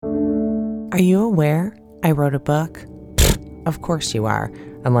Are you aware I wrote a book? Of course you are,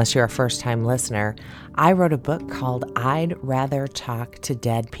 unless you're a first-time listener. I wrote a book called I'd Rather Talk to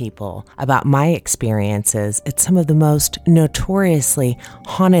Dead People about my experiences at some of the most notoriously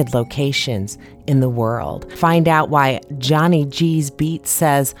haunted locations in the world. Find out why Johnny G's Beat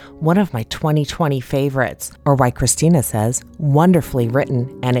says one of my 2020 favorites, or why Christina says wonderfully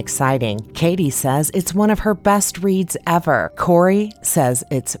written and exciting. Katie says it's one of her best reads ever. Corey says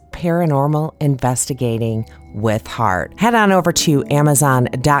it's paranormal investigating with heart. Head on over to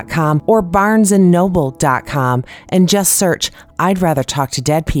Amazon.com or BarnesandNoble.com and just search I'd Rather Talk to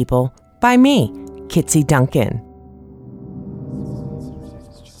Dead People by me, Kitsy Duncan.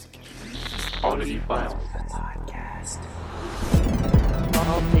 Oddity Files. Podcast.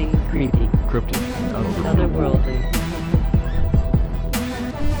 All things creepy, Cryptic. otherworldly.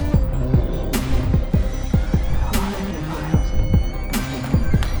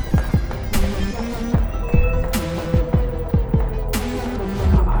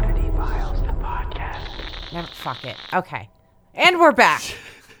 No, fuck it. Okay. And we're back.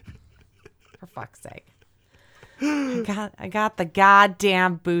 For fuck's sake. I got the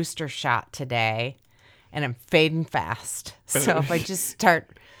goddamn booster shot today, and I'm fading fast. So if I just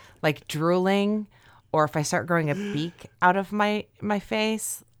start like drooling, or if I start growing a beak out of my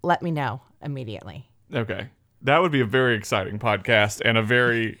face, let me know immediately. Okay. That would be a very exciting podcast and a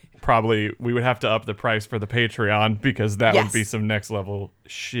very, probably, we would have to up the price for the Patreon because that would be some next level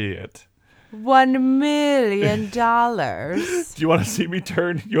shit. $1 million. Do you want to see me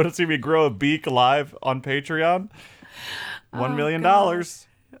you want to see me grow a beak live on Patreon? $1 million.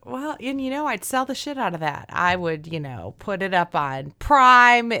 Well, and I'd sell the shit out of that. I would, put it up on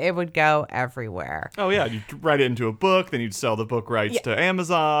Prime. It would go everywhere. Oh, yeah. You'd write it into a book, then you'd sell the book rights to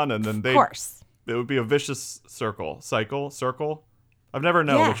Amazon, and then Of course. It would be a vicious circle. I've never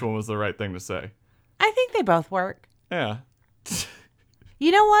known which one was the right thing to say. I think they both work. Yeah.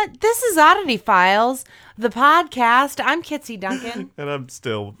 You know what? This is Oddity Files, the podcast. I'm Kitsy Duncan. And I'm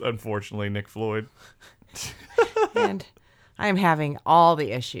still, unfortunately, Nick Floyd. And I'm having all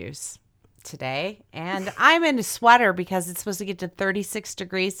the issues today. And I'm in a sweater because it's supposed to get to 36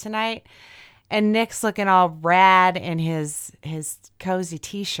 degrees tonight. And Nick's looking all rad in his cozy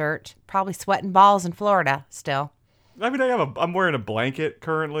t-shirt, probably sweating balls in Florida still. I mean, I'm wearing a blanket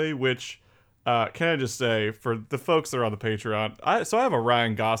currently, which... can I just say, for the folks that are on the Patreon, I have a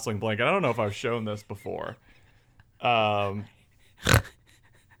Ryan Gosling blanket. I don't know if I've shown this before. And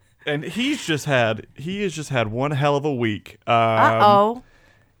he has just had one hell of a week.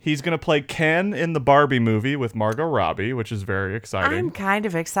 He's going to play Ken in the Barbie movie with Margot Robbie, which is very exciting. I'm kind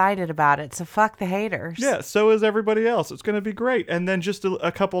of excited about it, so fuck the haters. Yeah, so is everybody else. It's going to be great. And then just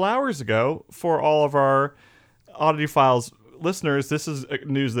a couple hours ago, for all of our Oddity Files listeners, this is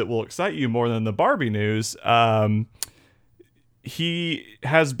news that will excite you more than the Barbie news. He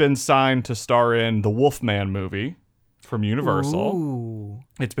has been signed to star in the Wolfman movie from Universal. Ooh.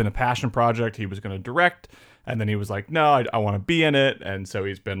 It's been a passion project. He was going to direct, and then he was like, no, I want to be in it. And so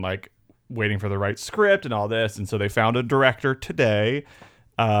he's been like waiting for the right script and all this. And so they found a director today.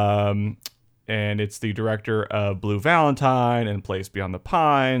 And it's the director of Blue Valentine and Place Beyond the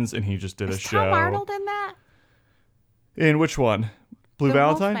Pines. And he just did a show. Tom Arnold in that? In which one? Blue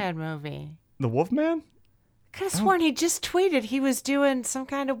Valentine? The Wolfman movie. The Wolfman? Could have sworn he just tweeted he was doing some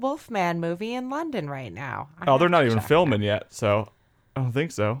kind of Wolfman movie in London right now. They're not even filming yet, so I don't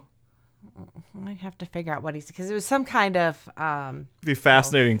think so. I have to figure out what because it was some kind of... It'd be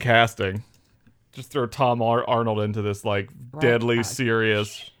fascinating casting. Just throw Tom Arnold into this like deadly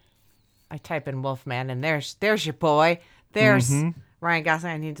serious... I type in Wolfman and there's your boy. There's Ryan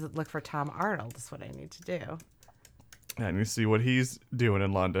Gosling. I need to look for Tom Arnold. That's what I need to do. And you see what he's doing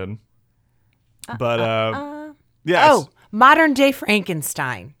in London. But, yes. Oh, Modern Day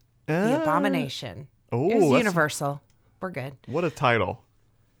Frankenstein. The Abomination. Oh, it was Universal. We're good. What a title.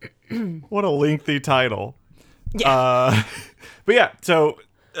 What a lengthy title. Yeah. But yeah, so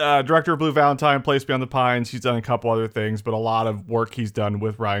director of Blue Valentine, Place Beyond the Pines. He's done a couple other things, but a lot of work he's done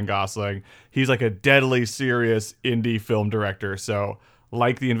with Ryan Gosling. He's like a deadly serious indie film director. So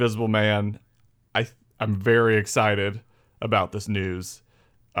like The Invisible Man, I'm very excited about this news.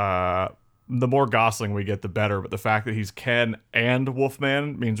 The more Gosling we get, the better. But the fact that he's Ken and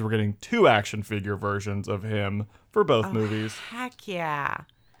Wolfman means we're getting 2 action figure versions of him for both movies. Heck yeah.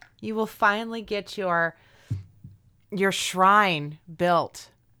 You will finally get your shrine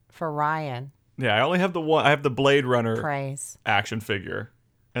built for Ryan. Yeah, I only have the one. I have the Blade Runner Praise action figure,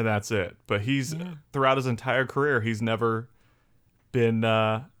 and that's it. But he's throughout his entire career, he's never been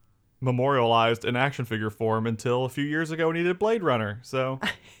memorialized in action figure form until a few years ago when he did Blade Runner. So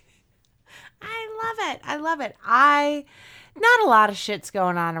it. I love it. Not a lot of shit's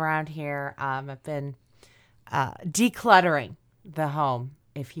going on around here. I've been decluttering the home,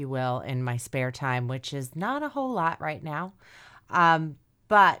 if you will, in my spare time, which is not a whole lot right now.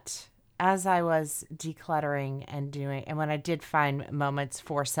 But as I was decluttering and when I did find moments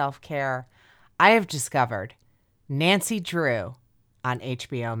for self-care, I have discovered Nancy Drew on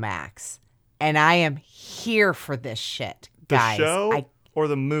HBO Max. And I am here for this shit, guys. The show or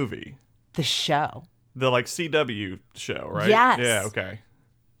the movie? The show. The like CW show, right? Yes. Yeah, okay.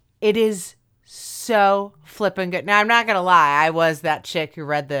 It is so flippin' good. Now, I'm not going to lie. I was that chick who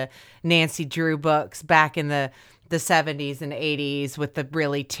read the Nancy Drew books back in the 70s and 80s with the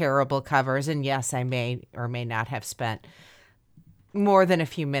really terrible covers. And yes, I may or may not have spent more than a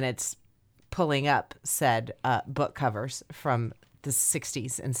few minutes pulling up said book covers from the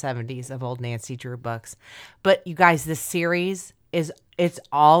 60s and 70s of old Nancy Drew books. But you guys, this series it's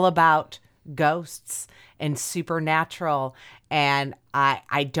all about ghosts and supernatural. And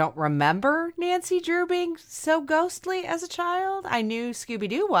I don't remember Nancy Drew being so ghostly as a child. I knew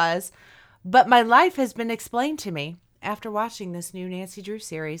Scooby-Doo was, but my life has been explained to me after watching this new Nancy Drew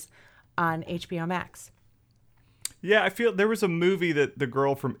series on HBO Max. Yeah, I feel there was a movie that the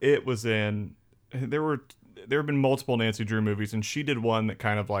girl from It was in. There have been multiple Nancy Drew movies, and she did one that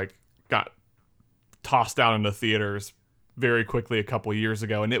kind of like got tossed out into theaters very quickly a couple years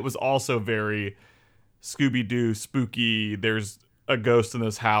ago, and it was also very Scooby-Doo spooky. There's a ghost in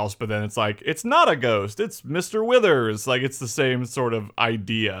this house, but then it's like it's not a ghost, it's Mr. Withers. Like it's the same sort of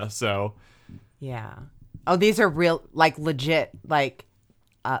idea. So yeah. Oh, these are real, like legit, like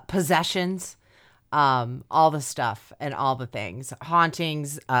possessions, all the stuff and all the things,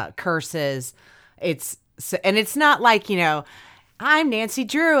 hauntings, curses. It's not like, I'm Nancy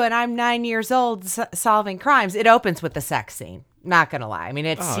Drew and I'm 9 years old solving crimes. It opens with the sex scene. Not going to lie. I mean,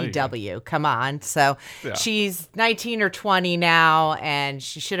 it's CW. Yeah. Come on. So she's 19 or 20 now, and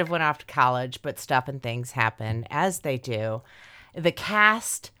she should have went off to college, but stuff and things happen as they do. The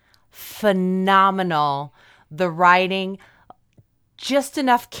cast, phenomenal. The writing, just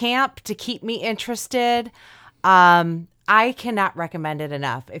enough camp to keep me interested. I cannot recommend it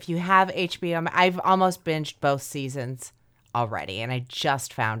enough. If you have HBO, I've almost binged both seasons already, and I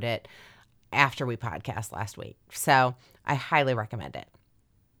just found it after we podcast last week. So I highly recommend it.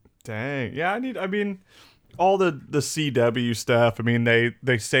 Dang. Yeah, all the CW stuff. I mean,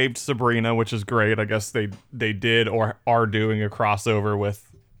 they saved Sabrina, which is great. I guess they did or are doing a crossover with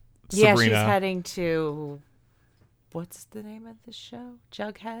Sabrina. Yeah, she's heading to, what's the name of the show?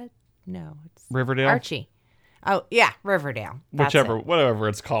 Jughead? No, it's Riverdale. Archie. Oh, yeah, Riverdale. Whatever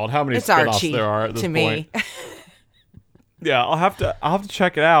it's called. How many spin-offs Archie there are at this to point. Me. Yeah, I'll have to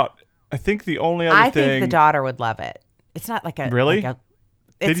check it out. I think the only other thing... I think the daughter would love it. It's not like a... Really?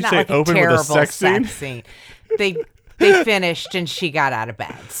 Did you say open with a sex scene? They finished and she got out of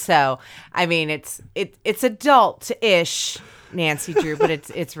bed. So, I mean, it's adult-ish Nancy Drew, but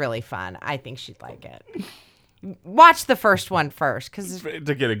it's really fun. I think she'd like it. Watch the first one first.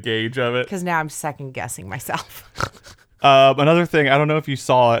 To get a gauge of it. Because now I'm second-guessing myself. Another thing, I don't know if you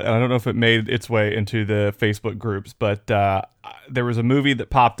saw it, and I don't know if it made its way into the Facebook groups, but there was a movie that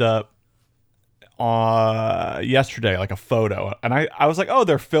popped up yesterday, like a photo. And I was like, oh,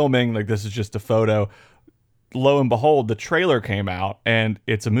 they're filming, like this is just a photo. Lo and behold, the trailer came out, and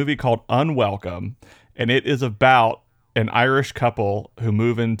it's a movie called Unwelcome, and it is about an Irish couple who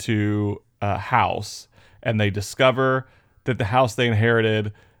move into a house, and they discover that the house they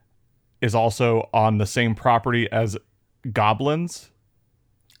inherited is also on the same property as goblins.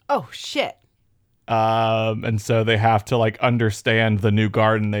 Oh, shit. And so they have to like understand the new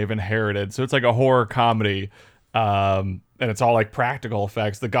garden they've inherited. So it's like a horror comedy. And it's all like practical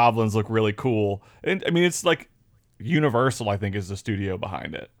effects. The goblins look really cool. And I mean, it's like Universal, I think, is the studio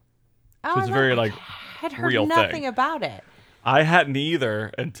behind it. Oh, so it's very like had heard real nothing thing. About it. I hadn't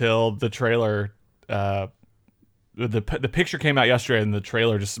either until the trailer, the picture came out yesterday and the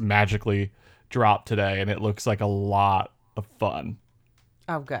trailer just magically dropped today, and it looks like a lot of fun.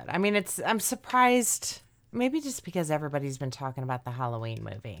 Oh, good. I mean, I'm surprised, maybe just because everybody's been talking about the Halloween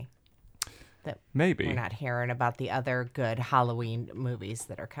movie, that maybe we're not hearing about the other good Halloween movies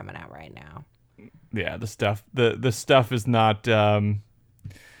that are coming out right now. Yeah, the stuff is not kind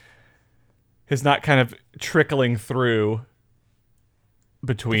of trickling through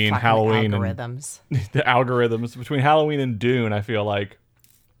between Halloween algorithms. And the algorithms between Halloween and Dune. I feel like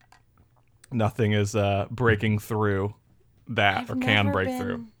nothing is breaking through that or can break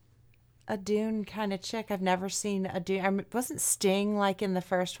through. A Dune kind of chick. I've never seen a Dune. Wasn't Sting like in the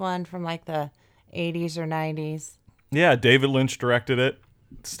first one from like the 80s or 90s? Yeah, David Lynch directed it.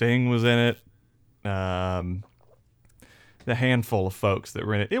 Sting was in it. the handful of folks that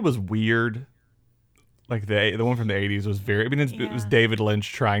were in it. It was weird. Like the one from the 80s was very, I mean, it was David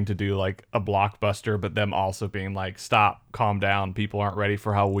Lynch trying to do like a blockbuster, but them also being like, stop, calm down. People aren't ready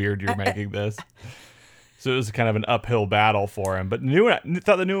for how weird you're making this. So it was kind of an uphill battle for him. But I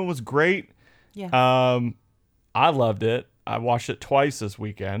thought the new one was great. Yeah. I loved it. I watched it twice this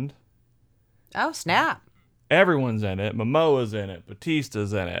weekend. Oh, snap. Everyone's in it. Momoa's in it.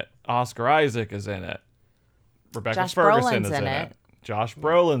 Batista's in it. Oscar Isaac is in it. Rebecca Josh Ferguson Brolin's is in in it. it. Josh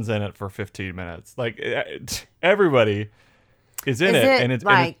Brolin's in it for 15 minutes. Like everybody is in Is it, it and it's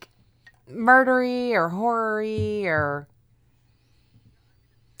like murdery or horror-y or?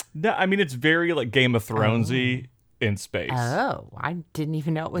 No, I mean it's very like Game of Thronesy in space. Oh, I didn't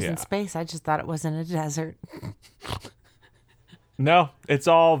even know it was Yeah. in space. I just thought it was in a desert. No, it's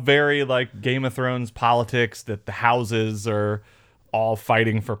all very like Game of Thrones politics, that the houses are all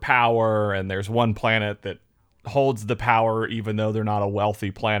fighting for power, and there's one planet that holds the power even though they're not a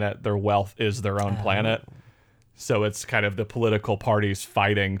wealthy planet. Their wealth is their own planet. So it's kind of the political parties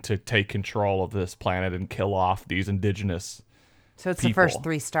fighting to take control of this planet and kill off these indigenous So it's people. the first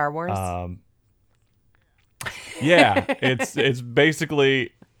 3 Star Wars. Yeah, it's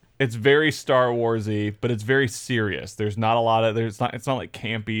basically, it's very Star Warsy, but it's very serious. There's not a lot of, it's not like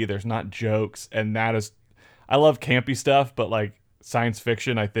campy. There's not jokes, and that is, I love campy stuff, but like science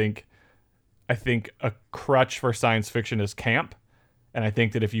fiction, I think a crutch for science fiction is camp, and I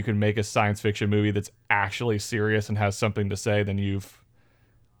think that if you can make a science fiction movie that's actually serious and has something to say, then you've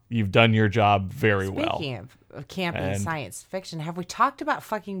done your job very well. Speaking of campy And- science fiction, have we talked about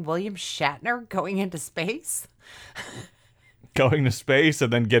fucking William Shatner going into space? Going to space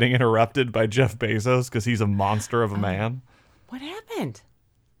and then getting interrupted by Jeff Bezos because he's a monster of a man. What happened?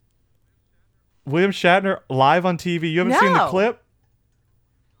 William Shatner live on TV. You haven't seen the No. clip?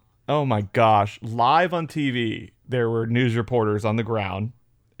 Oh my gosh. Live on TV, there were news reporters on the ground,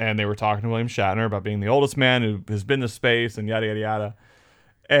 and they were talking to William Shatner about being the oldest man who has been to space and yada, yada, yada.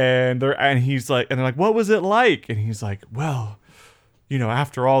 And they're like, what was it like? And he's like, well,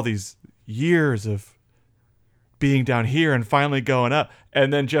 after all these years of being down here and finally going up.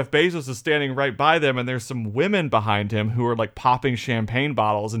 And then Jeff Bezos is standing right by them, and there's some women behind him who are like popping champagne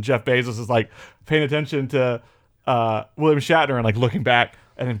bottles, and Jeff Bezos is like paying attention to William Shatner and like looking back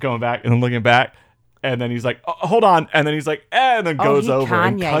and then going back and then looking back, and then he's like, oh, hold on, and then he's like, and then goes he over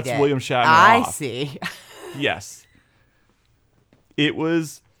and Kanye'd cuts it. William Shatner I off. see. Yes. It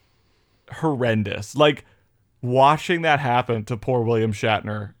was horrendous. Like watching that happen to poor William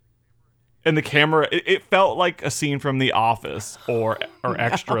Shatner. And the camera, it felt like a scene from The Office or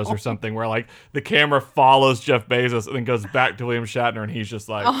Extras or something, where like the camera follows Jeff Bezos and then goes back to William Shatner, and he's just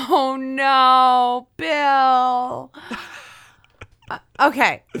like, Oh no, Bill.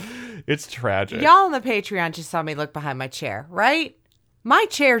 Okay. it's tragic. Y'all on the Patreon just saw me look behind my chair, right? My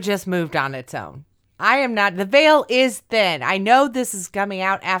chair just moved on its own. I am not, the veil is thin. I know this is coming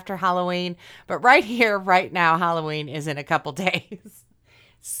out after Halloween, but right here, right now, Halloween is in a couple days.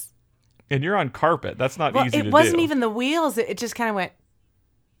 And you're on carpet. That's not Well, easy to do. it wasn't even the wheels. It just kind of went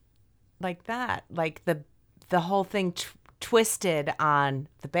like that. Like the whole thing twisted on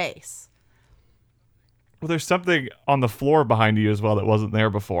the base. Well, there's something on the floor behind you as well that wasn't there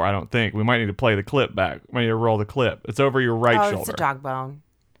before, I don't think. We might need to play the clip back. We might need to roll the clip. It's over your right shoulder. It's a dog bone.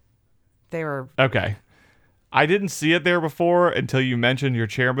 They were... Okay. I didn't see it there before until you mentioned your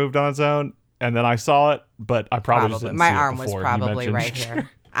chair moved on its own, and then I saw it, but I probably just didn't my see it arm was before you probably mentioned right your here.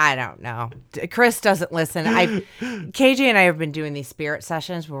 I don't know. Chris doesn't listen. KJ and I have been doing these spirit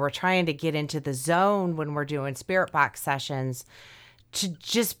sessions where we're trying to get into the zone when we're doing spirit box sessions to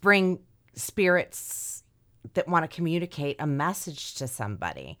just bring spirits that want to communicate a message to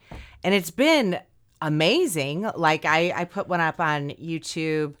somebody. And it's been amazing. Like I put one up on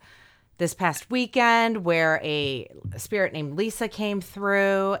YouTube this past weekend where a spirit named Lisa came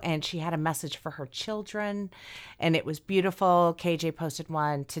through and she had a message for her children, and it was beautiful. KJ posted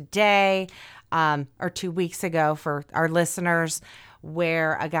one today or 2 weeks ago for our listeners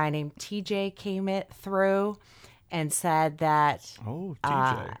where a guy named TJ came through and said that Oh,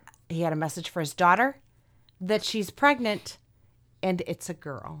 TJ. he had a message for his daughter, that she's pregnant and it's a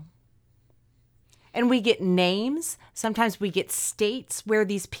girl. And we get names. Sometimes we get states where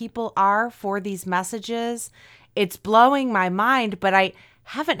these people are for these messages. It's blowing my mind, but I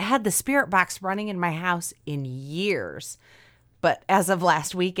haven't had the spirit box running in my house in years. But as of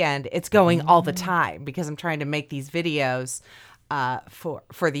last weekend, it's going all the time because I'm trying to make these videos for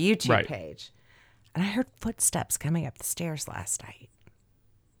the YouTube page. And I heard footsteps coming up the stairs last night.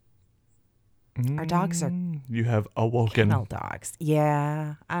 Our dogs are You have awoken. kennel dogs.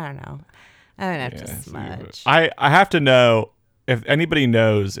 Yeah, I don't know. I don't have to Yeah, smudge. I have to know if anybody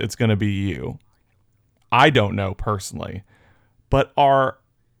knows. It's going to be you. I don't know personally, but are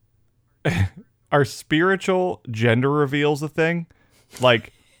spiritual gender reveals a thing?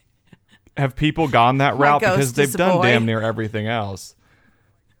 Like, have people gone that My route ghost because they've is a done boy. damn near everything else?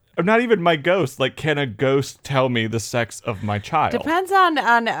 Not even my ghost. Like, can a ghost tell me the sex of my child? Depends on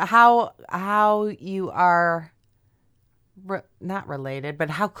how you are not related, but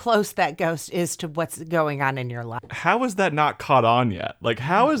how close that ghost is to what's going on in your life. How has that not caught on yet? Like,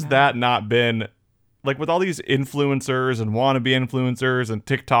 how has that not been, like, with all these influencers and wannabe influencers and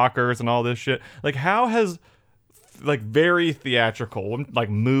TikTokers and all this shit? Like, how has, like, very theatrical,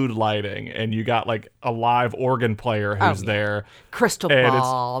 like, mood lighting, and you got, like, a live organ player who's there. Crystal And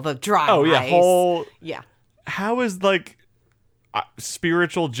ball, the dry Oh, yeah, ice. Yeah. How is, like,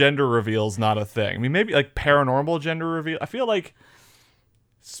 spiritual gender reveals not a thing? I mean, maybe, like, paranormal gender reveal. I feel like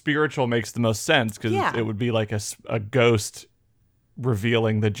spiritual makes the most sense because Yeah. it would be like a ghost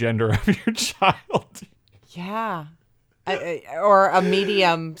revealing the gender of your child. Yeah. Or a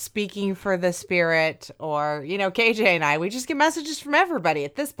medium speaking for the spirit, or, KJ and I, we just get messages from everybody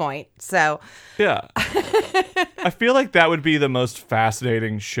at this point. So, Yeah. I feel like that would be the most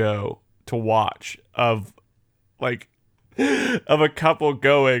fascinating show to watch of, like, of a couple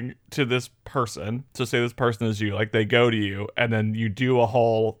going to this person. So say this person is you, like, they go to you and then you do a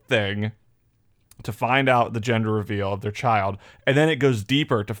whole thing to find out the gender reveal of their child. And then it goes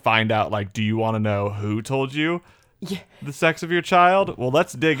deeper to find out, like, do you want to know who told you the sex of your child? Well,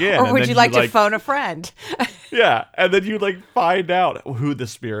 let's dig in. or And would then you like to phone a friend? Yeah, and then you, like, find out who the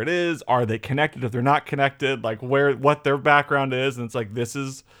spirit is. Are they connected? If they're not connected, like, what their background is. And it's like,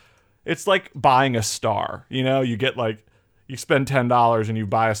 it's like buying a star. You get, like, you spend $10 and you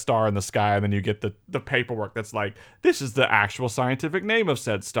buy a star in the sky, and then you get the paperwork that's like, this is the actual scientific name of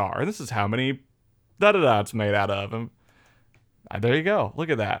said star, and this is how many da-da-da it's made out of. And there you go. Look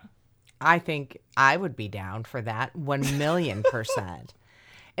at that. I think I would be down for that 1,000,000%.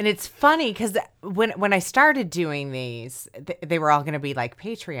 And it's funny because when I started doing these, they were all going to be like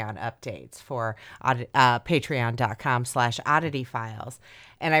Patreon updates for patreon.com/oddity files.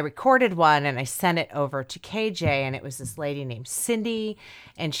 And I recorded one and I sent it over to KJ, and it was this lady named Cindy,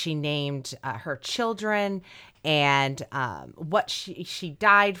 and she named her children and what she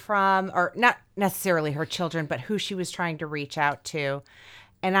died from, or not necessarily her children, but who she was trying to reach out to.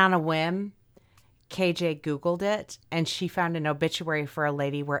 And on a whim, KJ Googled it, and she found an obituary for a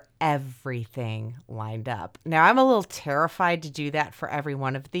lady where everything lined up. Now, I'm a little terrified to do that for every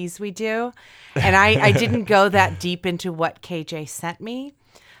one of these we do. And I didn't go that deep into what KJ sent me.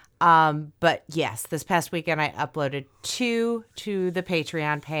 But yes, this past weekend I uploaded 2 to the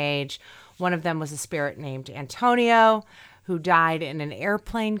Patreon page. One of them was a spirit named Antonio, who died in an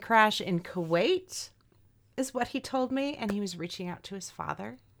airplane crash in Kuwait, is what he told me. And he was reaching out to his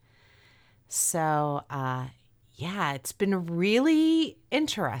father. So, yeah, it's been really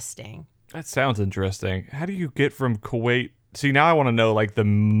interesting. That sounds interesting. How do you get from Kuwait? See, now I want to know, like, the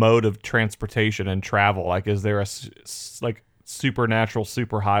mode of transportation and travel. Like, is there a, like, supernatural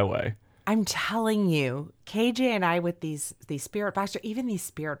superhighway? I'm telling you, KJ and I, with these spirit box, or even these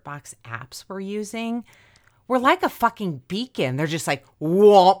spirit box apps we're using, we're like a fucking beacon. They're just like,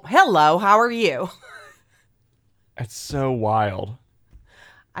 whoa, hello, how are you? It's so wild.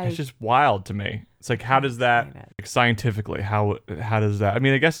 It's just wild to me. It's like, how does that, like, scientifically, how does that, I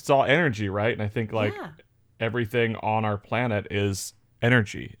mean, I guess it's all energy, right? And I think, like, everything on our planet is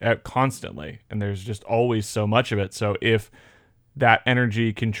energy constantly, and there's just always so much of it. So if that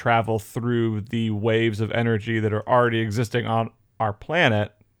energy can travel through the waves of energy that are already existing on our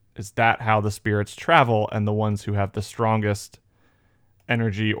planet, is that how the spirits travel? And the ones who have the strongest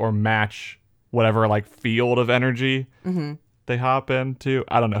energy or match whatever, like, field of energy they hop into.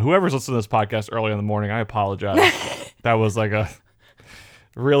 I don't know. Whoever's listening to this podcast early in the morning, I apologize. That was like a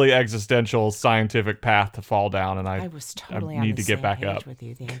really existential scientific path to fall down, and I was totally need on to the get same back page up with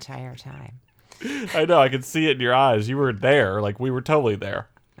you the entire time. I know. I could see it in your eyes. You were there. Like, we were totally there.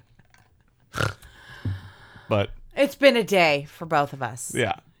 But It's been a day for both of us.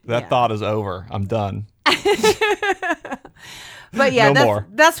 yeah, that thought is over. I'm done. But yeah, No more.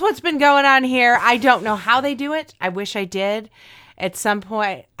 that's what's been going on here. I don't know how they do it. I wish I did. At some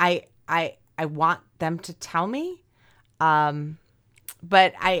point, I want them to tell me.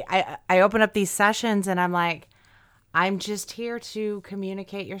 But I open up these sessions and I'm like, I'm just here to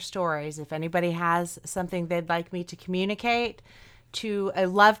communicate your stories. If anybody has something they'd like me to communicate to a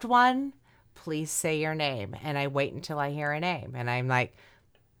loved one, please say your name. And I wait until I hear a name. And I'm like,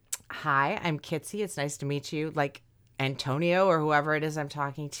 hi, I'm Kitsy. It's nice to meet you. Like, Antonio or whoever it is I'm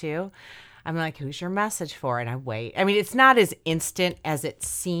talking to. I'm like, who's your message for? And I wait. I mean, it's not as instant as it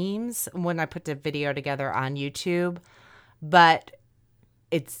seems when I put the video together on YouTube, but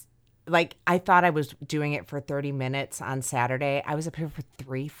it's like, I thought I was doing it for 30 minutes on Saturday. I was up here for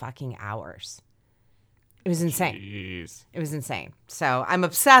 3 fucking hours. It was insane. Jeez. It was insane. So I'm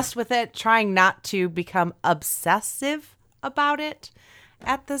obsessed with it, trying not to become obsessive about it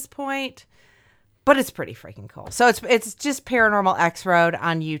at this point. But it's pretty freaking cool. So it's just Paranormal X Road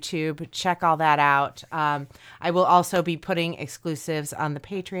on YouTube. Check all that out. I will also be putting exclusives on the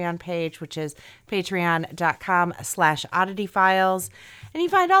Patreon page, which is patreon.com/oddityfiles. And you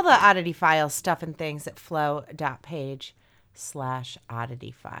find all the Oddity Files stuff and things at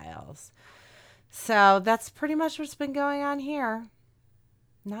flow.page/oddityfiles. So that's pretty much what's been going on here.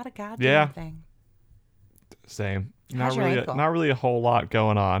 Not a goddamn thing. Same. How's your ankle? Not really a whole lot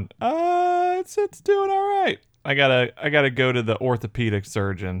going on. It's doing all right. I gotta go to the orthopedic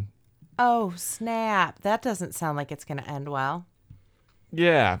surgeon. Oh, snap. That doesn't sound like it's gonna end well.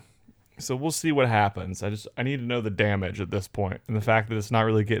 Yeah. So we'll see what happens. I need to know the damage at this point. And the fact that it's not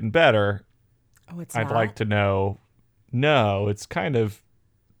really getting better. Oh, it's I'd not? like to know. No, it's kind of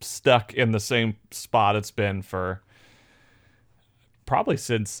stuck in the same spot it's been for probably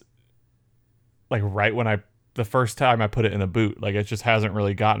since like right when the first time I put it in the boot. Like, it just hasn't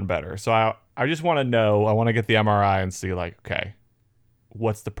really gotten better. So I just want to know. I want to get the MRI and see, like, okay,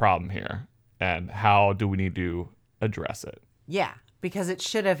 what's the problem here? And how do we need to address it? Yeah, because it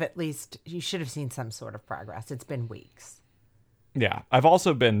should have you should have seen some sort of progress. It's been weeks. Yeah. I've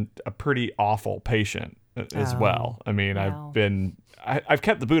also been a pretty awful patient as well. I mean, well. I've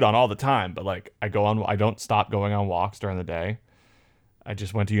kept the boot on all the time, but like I don't stop going on walks during the day. I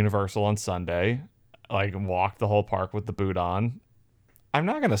just went to Universal on Sunday, like walked the whole park with the boot on. I'm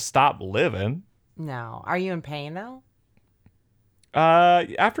not going to stop living. No. Are you in pain though?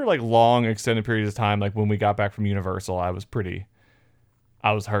 After like long extended periods of time, like when we got back from Universal, I was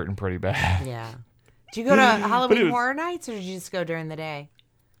hurting pretty bad. Yeah. Did you go to Halloween Horror Nights or did you just go during the day?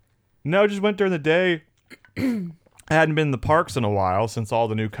 No, just went during the day. I hadn't been in the parks in a while since all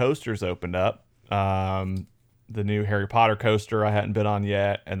the new coasters opened up. The new Harry Potter coaster I hadn't been on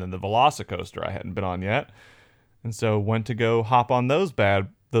yet, and then the Velocicoaster I hadn't been on yet. And so went to go hop on those bad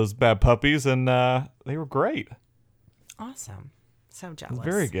puppies, and they were great. Awesome. So It jealous. was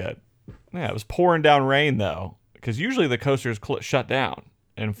very good. Yeah, it was pouring down rain, though, because usually the coasters shut down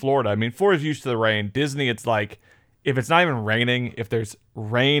in Florida. I mean, Florida's used to the rain. Disney, it's like, if it's not even raining, if there's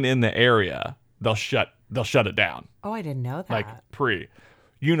rain in the area, they'll shut it down. Oh, I didn't know that. Like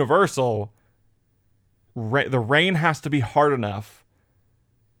Universal, the rain has to be hard enough.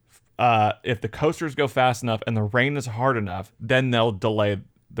 If the coasters go fast enough and the rain is hard enough, then they'll delay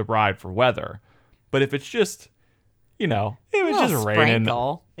the ride for weather. But if it's just, it was just raining,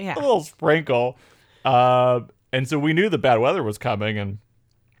 yeah, a little sprinkle. And so we knew the bad weather was coming and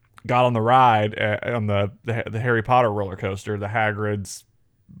got on the ride on the Harry Potter roller coaster, the Hagrid's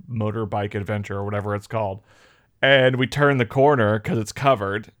motorbike adventure or whatever it's called. And we turned the corner because it's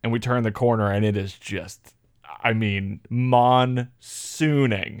covered, and we turned the corner and it is just, monsooning.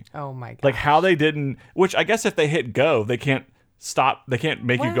 Oh my god. Like how they didn't, which I guess if they hit go, they can't stop. They can't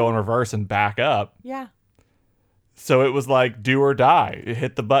make you go in reverse and back up. Yeah. So it was like do or die.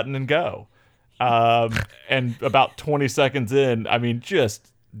 Hit the button and go. And about 20 seconds in,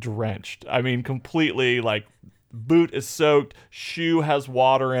 just drenched. Completely, like, boot is soaked, shoe has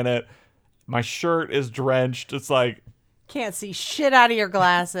water in it, my shirt is drenched. It's like, can't see shit out of your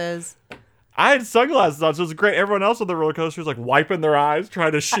glasses. I had sunglasses on, so it was great. Everyone else on the roller coaster was like wiping their eyes,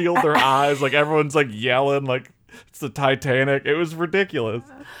 trying to shield their eyes. Like everyone's like yelling, like it's the Titanic. It was ridiculous.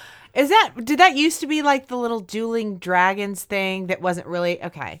 Did that used to be like the little dueling dragons thing that wasn't really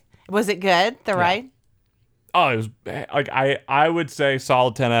okay? Was it good? The ride? Oh, it was like I would say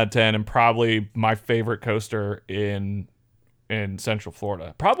solid 10 out of 10, and probably my favorite coaster in Central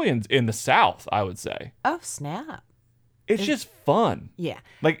Florida. Probably in the South, I would say. Oh, snap. It's just fun. Yeah.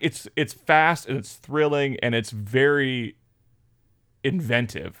 Like it's fast and it's thrilling and it's very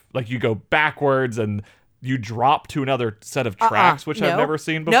inventive. Like you go backwards and you drop to another set of tracks, which I've never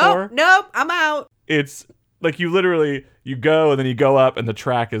seen before. Nope, I'm out. It's like you go and then you go up and the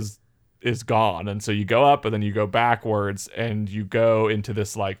track is gone. And so you go up and then you go backwards and you go into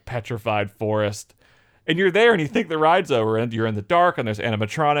this like petrified forest. And you're there and you think the ride's over and you're in the dark and there's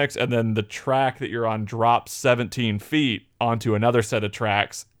animatronics, and then the track that you're on drops 17 feet onto another set of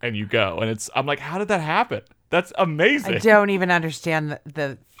tracks and you go. And I'm like, how did that happen? That's amazing. I don't even understand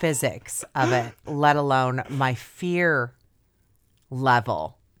the physics of it, let alone my fear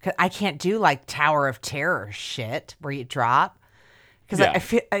level 'Cause I can't do like Tower of Terror shit where you drop. Because Yeah. I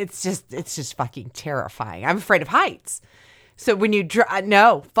feel it's just fucking terrifying. I'm afraid of heights. So when you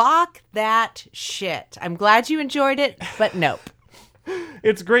no, fuck that shit. I'm glad you enjoyed it, but nope.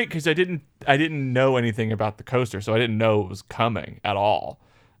 It's great because I didn't know anything about the coaster, so I didn't know it was coming at all.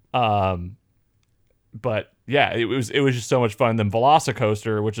 But yeah, it was just so much fun. Then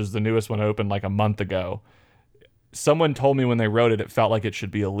Velocicoaster, which is the newest one, opened like a month ago. Someone told me when they wrote it felt like it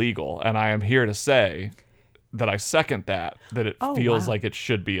should be illegal, and I am here to say that I second that it Oh, feels wow. like it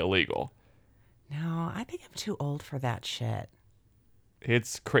should be illegal. No, I think I'm too old for that shit.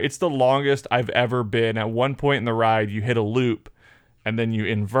 It's the longest I've ever been. At one point in the ride, you hit a loop, and then you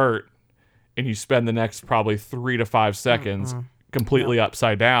invert, and you spend the next probably 3 to 5 seconds completely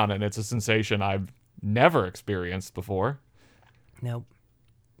upside down, and it's a sensation I've never experienced before. Nope.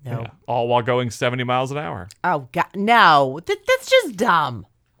 Yeah, all while going 70 miles an hour. Oh God, no. That's just dumb.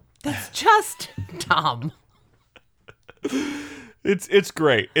 That's just dumb. It's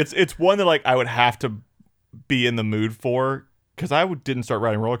great. It's one that like I would have to be in the mood for because I didn't start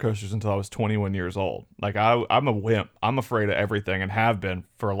riding roller coasters until I was 21 years old. Like I'm a wimp. I'm afraid of everything and have been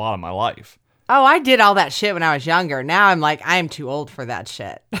for a lot of my life. Oh, I did all that shit when I was younger. Now I'm like, I'm too old for that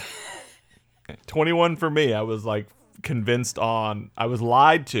shit. 21 for me. I was like I was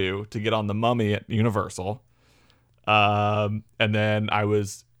lied to get on the Mummy at Universal. And then I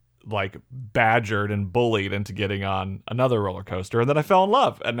was like badgered and bullied into getting on another roller coaster, and then I fell in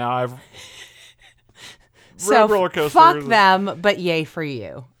love, and now I've So rode roller coasters. fuck them, but yay for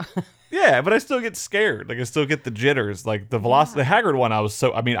you. Yeah, but I still get scared. Like I still get the jitters. Like the the Haggard one,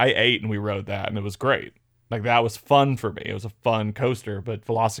 I ate and we rode that, and it was great. Like that was fun for me. It was a fun coaster. But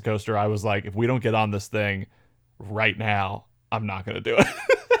Velocicoaster, I was like, if we don't get on this thing right now, I'm not gonna do it.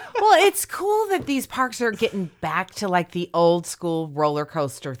 Well, it's cool that these parks are getting back to like the old school roller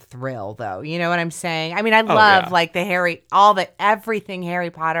coaster thrill, though. You know what I'm saying? I mean, I love yeah. like everything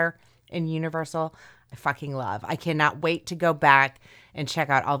Harry Potter and Universal. I fucking love. I cannot wait to go back and check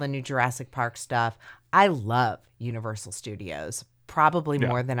out all the new Jurassic Park stuff. I love Universal Studios, probably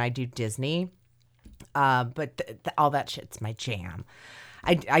more than I do Disney. But all that shit's my jam.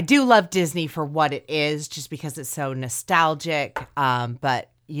 I do love Disney for what it is, just because it's so nostalgic. But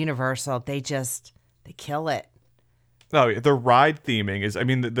Universal, they kill it. No, the ride theming is, I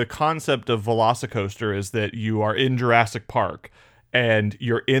mean, the concept of Velocicoaster is that you are in Jurassic Park and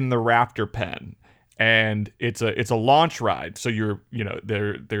you're in the raptor pen, and it's a launch ride. So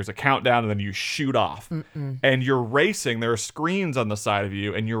there's a countdown and then you shoot off and you're racing. There are screens on the side of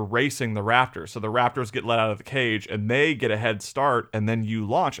you and you're racing the raptors. So the raptors get let out of the cage and they get a head start and then you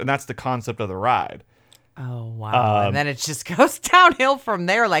launch. And that's the concept of the ride. Oh, wow. And then it just goes downhill from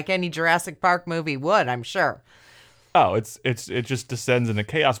there like any Jurassic Park movie would, I'm sure. Oh, it just descends into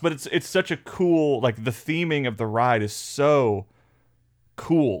chaos. But it's such a cool, like the theming of the ride is so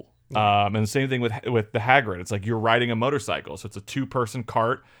cool. And the same thing with the Hagrid. It's like you're riding a motorcycle. So it's a 2-person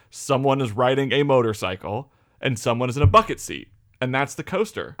cart. Someone is riding a motorcycle and someone is in a bucket seat. And that's the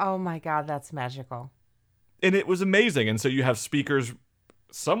coaster. Oh my God, that's magical. And it was amazing. And so you have speakers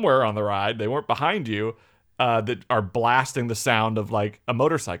somewhere on the ride, they weren't behind you, that are blasting the sound of like a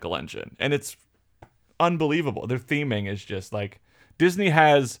motorcycle engine. And it's unbelievable. Their theming is just like, Disney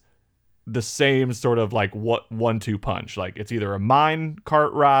has the same sort of like 1-2 punch. Like it's either a mine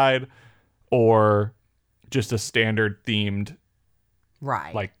cart ride or just a standard themed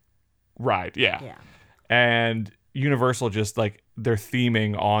Right. ride. Yeah. Yeah. And Universal, just like their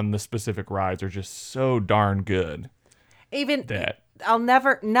theming on the specific rides are just so darn good. Even That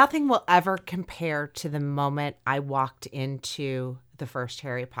nothing will ever compare to the moment I walked into the first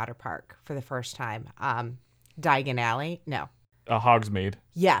Harry Potter park for the first time. Diagon Alley. No. Hogsmeade.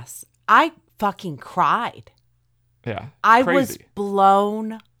 Yes. I fucking cried. Yeah. I Crazy. was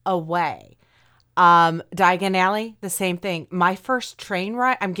blown away. Diagon Alley, the same thing. My first train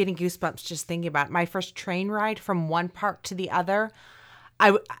ride, I'm getting goosebumps just thinking about it. My first train ride from one park to the other.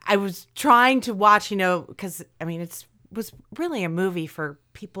 I was trying to watch, because I mean, was really a movie for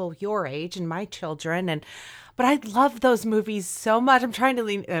people your age and my children, but I love those movies so much. I'm trying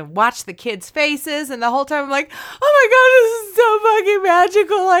to watch the kids' faces, and the whole time I'm like, oh my God, this is so fucking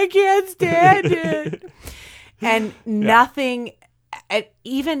magical. I can't stand it. And nothing,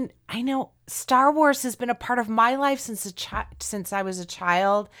 even, I know Star Wars has been a part of my life since I was a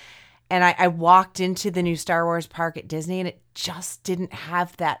child. And I walked into the new Star Wars park at Disney, and it just didn't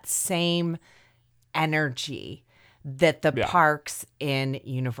have that same energy that the parks in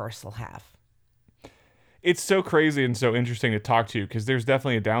Universal have. It's so crazy and so interesting to talk to, because there's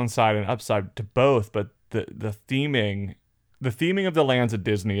definitely a downside and upside to both, but the theming the theming of the lands at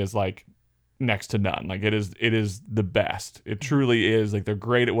Disney is like next to none. Like it is the best. It truly is. Like they're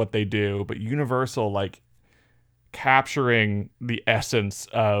great at what they do, but Universal, like capturing the essence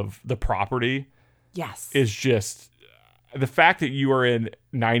of the property Yes. is just the fact that you are in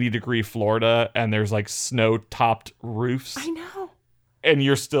 90-degree Florida and there's like snow-topped roofs I know. and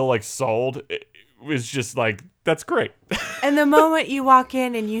you're still like sold. It was just like, that's great. And the moment you walk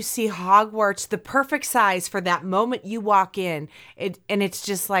in and you see Hogwarts, the perfect size for that moment you walk in, it's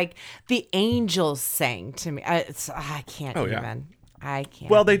just like the angels sang to me. I can't Oh, yeah. even. I can't.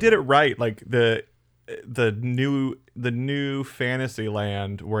 Well, they did it right. Like the new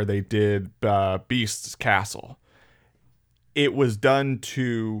Fantasyland where they did Beast's Castle. It was done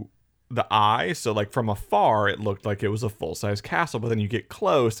to the eye, so like from afar it looked like it was a full-size castle, but then you get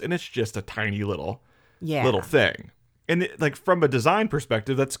close and it's just a tiny little thing. And like from a design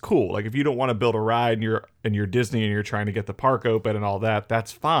perspective, that's cool. Like if you don't want to build a ride and you're Disney and you're trying to get the park open and all that,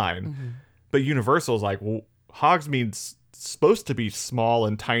 that's fine. Mm-hmm. But Universal's like, well, Hogsmeade's supposed to be small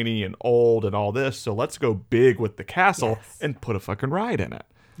and tiny and old and all this, so let's go big with the castle and put a fucking ride in it.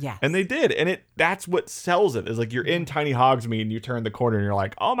 Yes. And they did. And that's what sells it. Is like you're in tiny Hogsmeade and you turn the corner and you're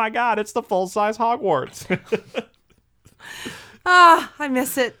like, oh my God, it's the full-size Hogwarts. I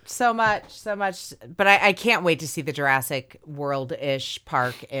miss it so much. But I can't wait to see the Jurassic World-ish,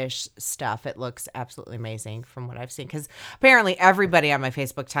 park-ish stuff. It looks absolutely amazing from what I've seen. Because apparently everybody on my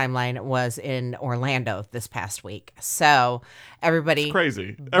Facebook timeline was in Orlando this past week. So everybody... It's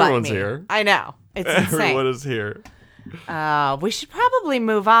crazy. but Everyone's me. here. I know. It's insane. Everyone is here. We should probably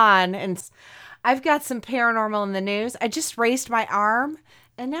move on. And I've got some paranormal in the news. I just raised my arm,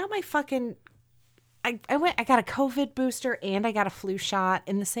 and now my fucking... I got a COVID booster and I got a flu shot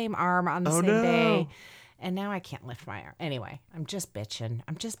in the same arm on the same day. And now I can't lift my arm. Anyway, I'm just bitching.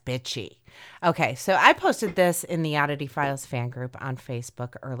 I'm just bitchy. Okay, so I posted this in the Oddity Files fan group on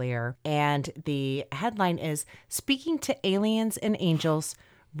Facebook earlier. And the headline is, Speaking to Aliens and Angels,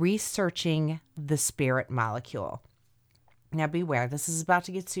 Researching the Spirit Molecule. Now beware, this is about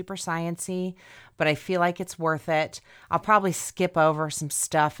to get super sciencey, but I feel like it's worth it. I'll probably skip over some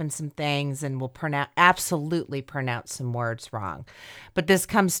stuff and some things and we'll absolutely pronounce some words wrong. But this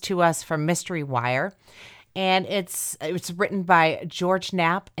comes to us from Mystery Wire, and it's written by George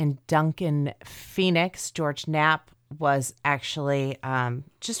Knapp and Duncan Phoenix. George Knapp was actually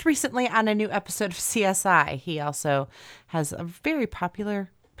just recently on a new episode of CSI. He also has a very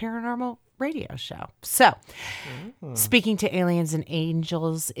popular paranormal radio show. So, Speaking to Aliens and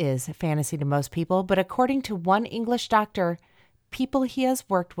Angels is fantasy to most people, but according to one English doctor, people he has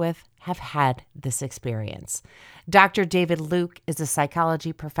worked with have had this experience. Dr. David Luke is a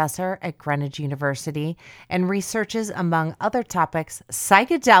psychology professor at Greenwich University and researches, among other topics,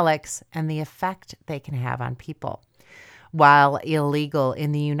 psychedelics and the effect they can have on people. While illegal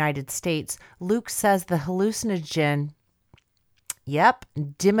in the United States, Luke says the hallucinogen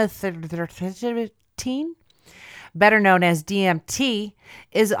dimethyltryptamine, better known as DMT,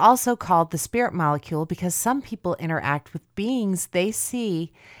 is also called the spirit molecule because some people interact with beings they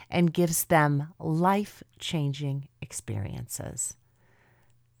see and gives them life-changing experiences.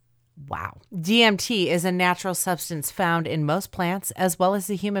 Wow. DMT is a natural substance found in most plants as well as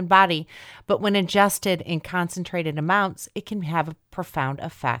the human body, but when ingested in concentrated amounts, it can have a profound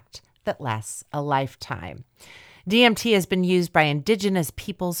effect that lasts a lifetime. DMT has been used by indigenous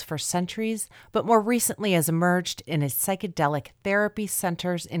peoples for centuries, but more recently has emerged in its psychedelic therapy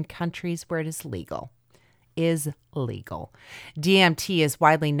centers in countries where it is legal. DMT is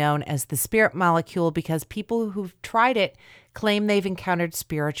widely known as the spirit molecule because people who've tried it claim they've encountered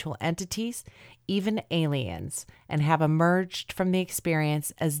spiritual entities, even aliens, and have emerged from the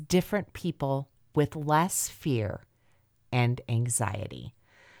experience as different people with less fear and anxiety.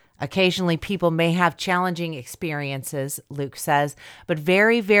 Occasionally, people may have challenging experiences, Luke says, but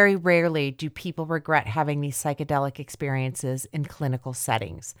very, very rarely do people regret having these psychedelic experiences in clinical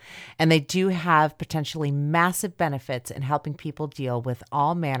settings. And they do have potentially massive benefits in helping people deal with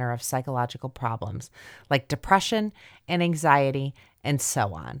all manner of psychological problems, like depression and anxiety and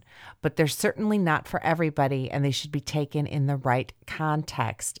so on. But they're certainly not for everybody, and they should be taken in the right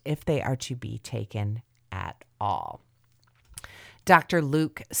context if they are to be taken at all. Dr.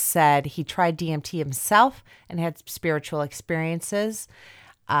 Luke said he tried DMT himself and had spiritual experiences.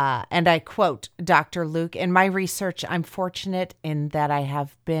 And I quote Dr. Luke, "In my research, I'm fortunate in that I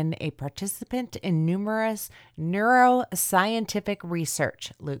have been a participant in numerous neuroscientific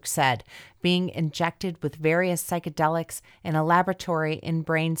research," Luke said, being injected with various psychedelics in a laboratory in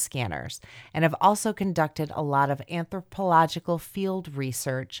brain scanners, and have also conducted a lot of anthropological field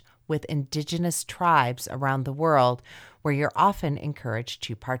research with indigenous tribes around the world where you're often encouraged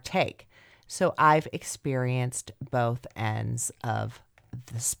to partake. So I've experienced both ends of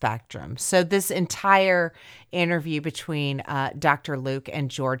the spectrum. So this entire interview between Dr. Luke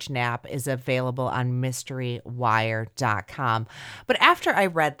and George Knapp is available on MysteryWire.com. But after I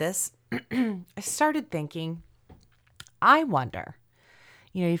read this, I started thinking, I wonder,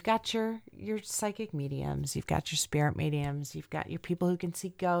 you've got your psychic mediums, you've got your spirit mediums, you've got your people who can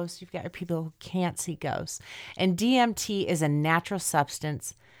see ghosts, you've got your people who can't see ghosts. And DMT is a natural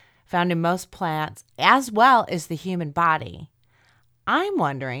substance found in most plants as well as the human body. I'm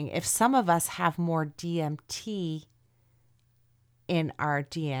wondering if some of us have more DMT in our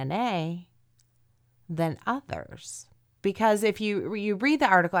DNA than others. Because if you read the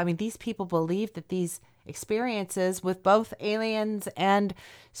article, I mean, these people believe that these experiences with both aliens and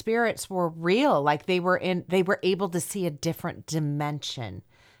spirits were real. Like they were able to see a different dimension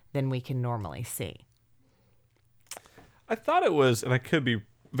than we can normally see. I thought it was, and I could be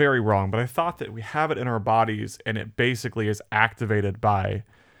very wrong, but I thought that we have it in our bodies and it basically is activated by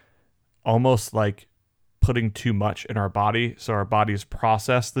almost like putting too much in our body. So our bodies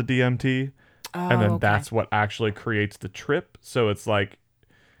process the DMT and then that's what actually creates the trip. So it's like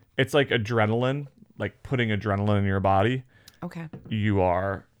adrenaline, like putting adrenaline in your body. Okay.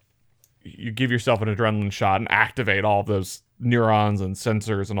 You give yourself an adrenaline shot and activate all of those neurons and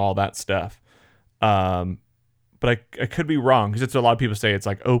sensors and all that stuff. But I could be wrong because it's a lot of people say it's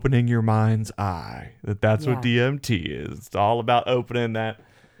like opening your mind's eye. That's what DMT is. It's all about opening that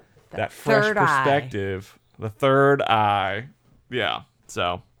fresh perspective, the third eye. Yeah.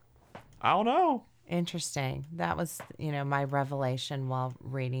 So I don't know. Interesting. That was, my revelation while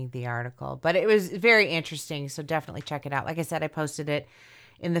reading the article. But it was very interesting. So definitely check it out. Like I said, I posted it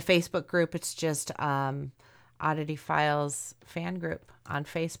in the Facebook group. It's just Oddity Files fan group on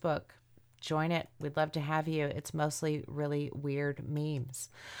Facebook. Join it. We'd love to have you. It's mostly really weird memes.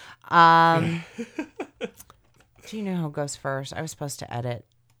 Do you know who goes first? I was supposed to edit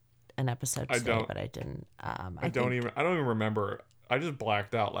an episode today, but I didn't. I don't even remember. I just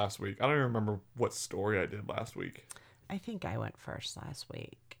blacked out last week. I don't even remember what story I did last week. I think I went first last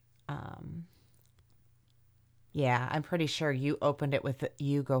week. Yeah, I'm pretty sure you opened it with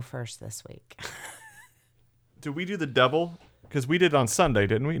you go first this week. Did we do the double? Because we did on Sunday,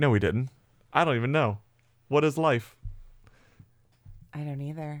 didn't we? No, we didn't. I don't even know. What is life? I don't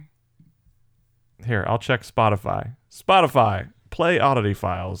either. Here, I'll check Spotify. Spotify. Play Oddity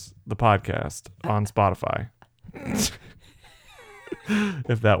Files, the podcast, on Spotify.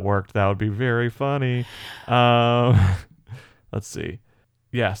 If that worked, that would be very funny. Let's see.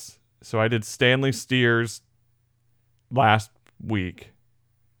 Yes. So I did Stanley Steers last week.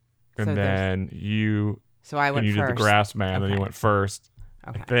 And then you... So I went first. You did the Grass Man, and you went first.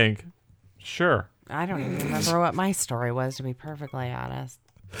 Okay. I think. Sure. I don't even remember what my story was, to be perfectly honest.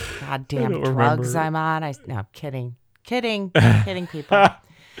 Goddamn drugs I'm on. No, I'm kidding. Kidding people.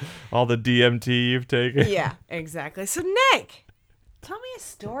 All the DMT you've taken. Yeah, exactly. So Nick, tell me a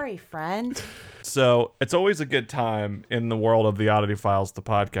story, friend. So it's always a good time in the world of the Oddity Files, the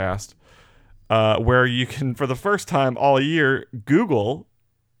podcast, where you can, for the first time all year, Google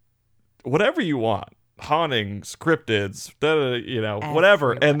whatever you want. Hauntings, cryptids,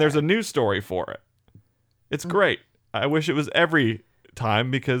 whatever. And there's a news story for it. It's great. I wish it was every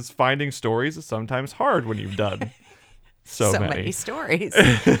time because finding stories is sometimes hard when you've done so many stories.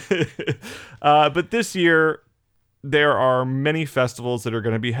 But this year, there are many festivals that are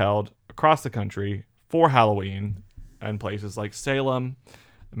going to be held across the country for Halloween in places like Salem,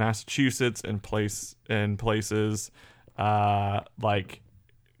 Massachusetts, and places like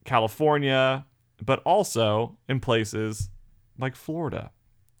California, but also in places like Florida.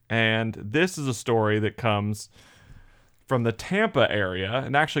 And this is a story that comes from the Tampa area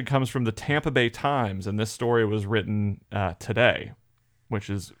and actually comes from the Tampa Bay Times. And this story was written today, which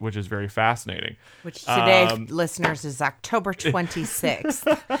is very fascinating. Which today, listeners, is October 26th.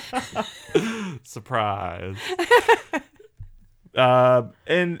 Surprise.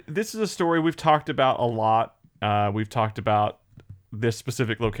 And this is a story we've talked about a lot. We've talked about this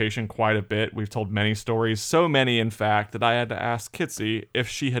specific location quite a bit. We've told many stories, so many, in fact, that I had to ask Kitsy if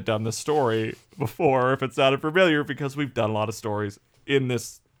she had done the story before, if it sounded familiar, because we've done a lot of stories in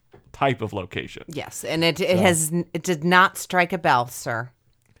this type of location. Yes, and it did not strike a bell, sir.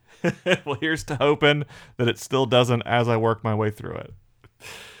 Well, here's to hoping that it still doesn't as I work my way through it.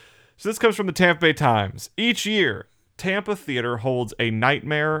 So this comes from the Tampa Bay Times. Each year, Tampa Theater holds a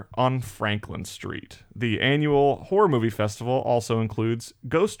Nightmare on Franklin Street. The annual horror movie festival also includes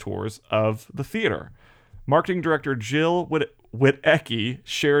ghost tours of the theater. Marketing director Jill Witecki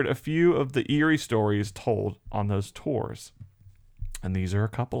shared a few of the eerie stories told on those tours. And these are a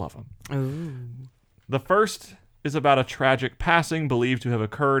couple of them. Ooh. The first is about a tragic passing believed to have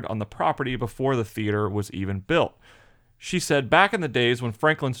occurred on the property before the theater was even built. She said back in the days when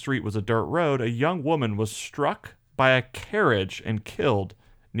Franklin Street was a dirt road, a young woman was struck by a carriage and killed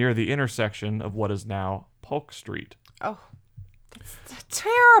near the intersection of what is now Polk Street. Oh, that's a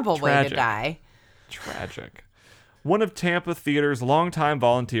terrible way to Tragic. die. Tragic. One of Tampa Theater's longtime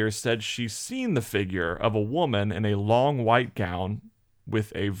volunteers said she's seen the figure of a woman in a long white gown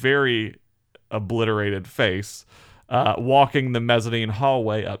with a very obliterated face walking the mezzanine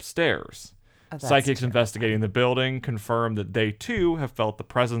hallway upstairs. Oh, that's Psychics terrible. investigating the building confirmed that they too have felt the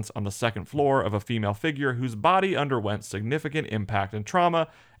presence on the second floor of a female figure whose body underwent significant impact and trauma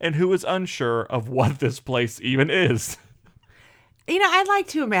and who is unsure of what this place even is. You know, I'd like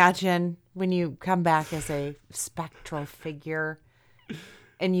to imagine when you come back as a spectral figure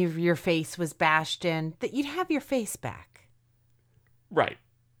and your face was bashed in, that you'd have your face back. Right.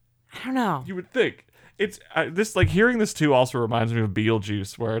 I don't know. You would think. It's this, like, hearing this too also reminds me of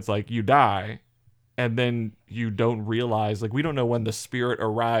Beetlejuice, where it's like you die and then you don't realize, like, we don't know when the spirit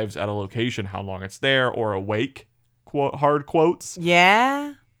arrives at a location, how long it's there, or awake, hard quotes.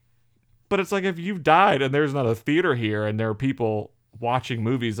 Yeah. But it's like if you've died and there's not a theater here and there are people watching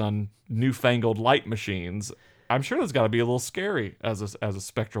movies on newfangled light machines, I'm sure that's got to be a little scary as a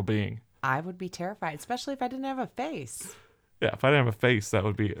spectral being. I would be terrified, especially if I didn't have a face. Yeah, if I didn't have a face, that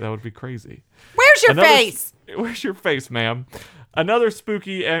would be crazy. Where's your Another- face? Where's your face, ma'am? Another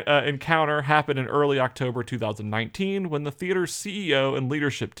spooky encounter happened in early October 2019 when the theater's CEO and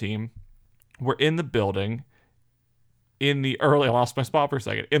leadership team were in the building I lost my spot for a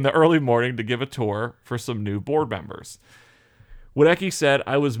second, in the early morning to give a tour for some new board members. Witecki said,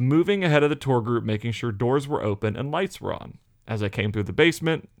 I was moving ahead of the tour group, making sure doors were open and lights were on. As I came through the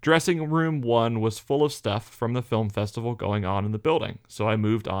basement, dressing room 1 was full of stuff from the film festival going on in the building, so I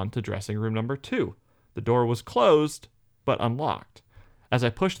moved on to dressing room number 2. The door was closed, but unlocked. As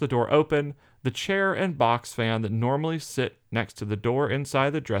I pushed the door open, the chair and box fan that normally sit next to the door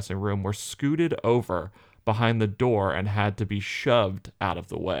inside the dressing room were scooted over behind the door and had to be shoved out of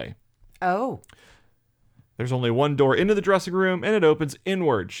the way. Oh. There's only one door into the dressing room, and it opens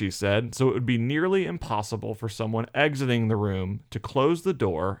inward, she said, so it would be nearly impossible for someone exiting the room to close the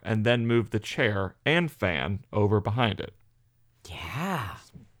door and then move the chair and fan over behind it. Yeah.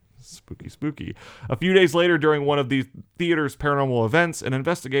 Spooky, spooky. A few days later, during one of the theater's paranormal events, an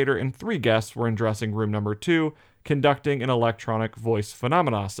investigator and 3 guests were in dressing room number 2 conducting an electronic voice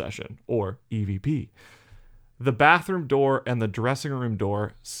phenomena session, or EVP. The bathroom door and the dressing room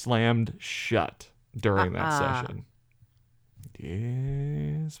door slammed shut during that session.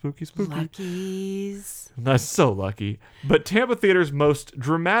 Yeah, spooky, spooky. Luckies. That's so lucky. But Tampa Theater's most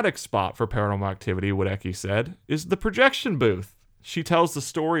dramatic spot for paranormal activity, Witecki said, is the projection booth. She tells the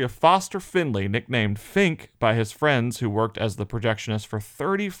story of Foster Finley, nicknamed Fink by his friends who worked as the projectionist for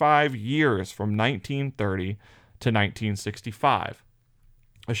 35 years from 1930 to 1965.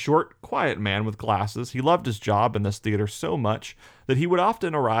 A short, quiet man with glasses, he loved his job in this theater so much that he would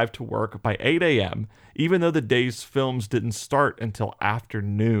often arrive to work by 8 a.m., even though the day's films didn't start until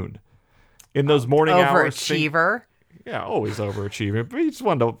afternoon. In those morning hours... Overachiever. Yeah, always overachieving. But he just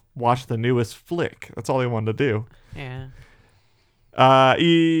wanted to watch the newest flick. That's all he wanted to do. Yeah.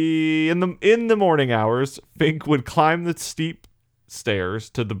 In the morning hours, Fink would climb the steep stairs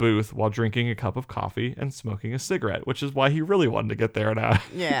to the booth while drinking a cup of coffee and smoking a cigarette, which is why he really wanted to get there now.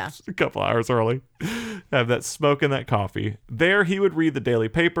 Yeah. A couple hours early. Have that smoke and that coffee. There he would read the daily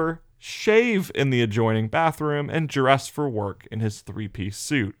paper, shave in the adjoining bathroom, and dress for work in his 3-piece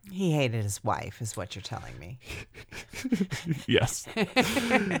suit. He hated his wife, is what you're telling me. Yes.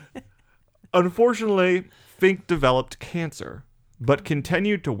 Unfortunately, Fink developed cancer, but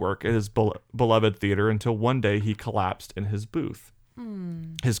continued to work at his beloved theater until one day he collapsed in his booth.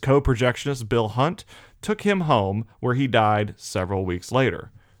 His co-projectionist, Bill Hunt, took him home, where he died several weeks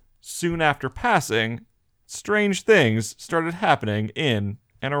later. Soon after passing, strange things started happening in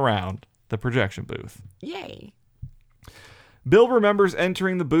and around the projection booth. Yay. Bill remembers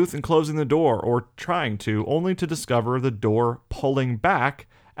entering the booth and closing the door, or trying to, only to discover the door pulling back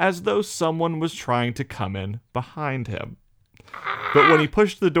as though someone was trying to come in behind him. But when he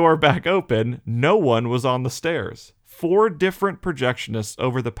pushed the door back open, no one was on the stairs. 4 different projectionists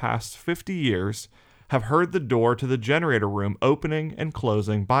over the past 50 years have heard the door to the generator room opening and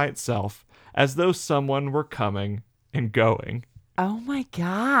closing by itself as though someone were coming and going. Oh my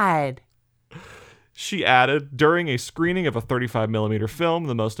God. She added, during a screening of a 35mm film,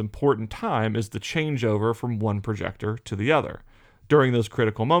 the most important time is the changeover from one projector to the other. During those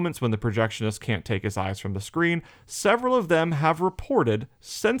critical moments when the projectionist can't take his eyes from the screen, several of them have reported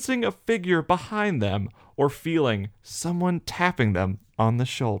sensing a figure behind them or feeling someone tapping them on the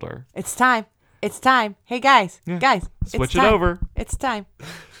shoulder. It's time. It's time. Hey, guys. Yeah. Guys. Switch it's it time. over. It's time.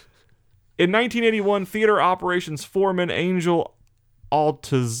 In 1981, theater operations foreman Angel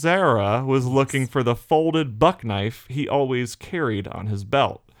Altazera was looking for the folded buck knife he always carried on his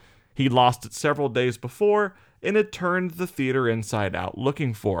belt. He lost it several days before and had turned the theater inside out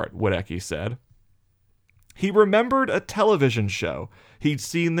looking for it, Wadecki said. He remembered a television show he'd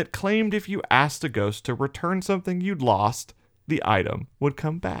seen that claimed if you asked a ghost to return something you'd lost, the item would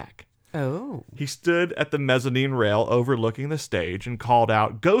come back. Oh. He stood at the mezzanine rail overlooking the stage and called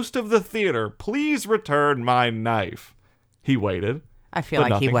out, "Ghost of the theater, please return my knife." He waited. I feel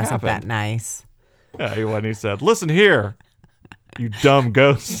but like he nothing wasn't happened. that nice. Yeah, he went. He said, "Listen here, you dumb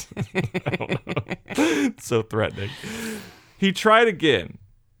ghost." I don't know. It's so threatening. He tried again.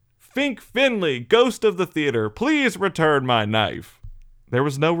 "Fink Finley, ghost of the theater, please return my knife." There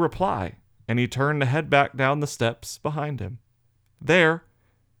was no reply, and he turned to head back down the steps behind him. There,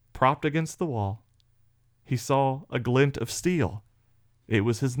 propped against the wall, he saw a glint of steel. It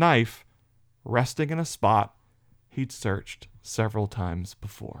was his knife, resting in a spot he'd searched several times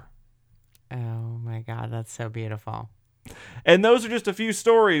before. Oh my God, that's so beautiful. And those are just a few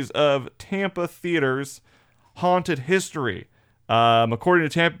stories of Tampa theaters' haunted history. According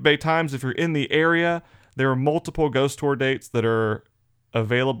to Tampa Bay Times, if you're in the area, there are multiple ghost tour dates that are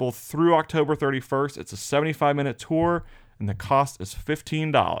available through October 31st. It's a 75-minute tour, and the cost is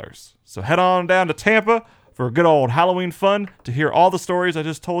 $15. So head on down to Tampa for a good old Halloween fun to hear all the stories I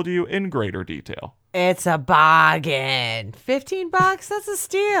just told you in greater detail. It's a bargain. $15? That's a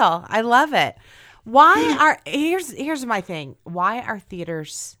steal. I love it. Why are here's my thing. Why are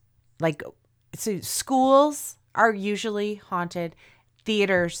theaters so schools are usually haunted,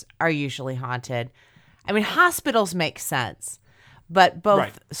 theaters are usually haunted. I mean, hospitals make sense, but both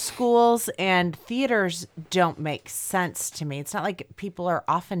Right. schools and theaters don't make sense to me. It's not like people are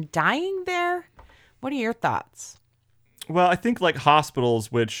often dying there. What are your thoughts? Well, I think like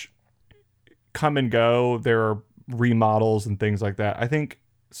hospitals, which come and go, there are remodels and things like that. I think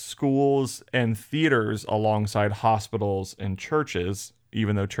schools and theaters alongside hospitals and churches,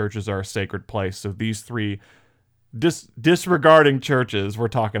 even though churches are a sacred place. So these three, disregarding churches, we're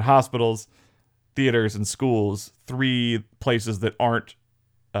talking hospitals, theaters, and schools, three places that aren't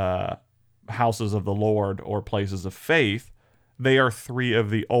houses of the Lord or places of faith. They are three of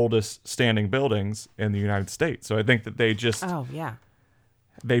the oldest standing buildings in the United States. So I think that they've just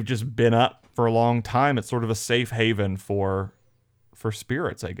been up for a long time. It's sort of a safe haven for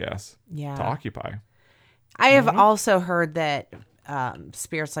spirits, I guess, to occupy. I have also heard that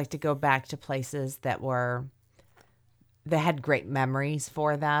spirits like to go back to places that had great memories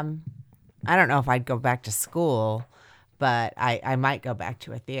for them. I don't know if I'd go back to school, but I might go back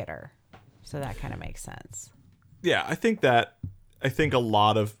to a theater. So that kind of makes sense. Yeah, I think a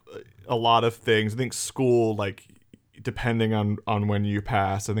lot of things. I think school, like, depending on when you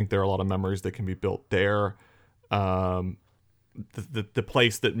pass, I think there are a lot of memories that can be built there. The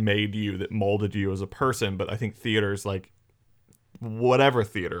place that made you, that molded you as a person. But I think theaters, like whatever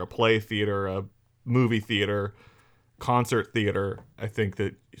theater, a play theater, a movie theater, concert theater, I think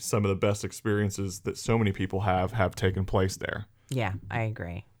that some of the best experiences that so many people have taken place there. Yeah, I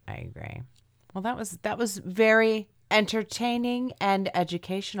agree. Well, that was very entertaining and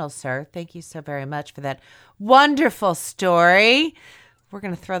educational, sir. Thank you so very much for that wonderful story. We're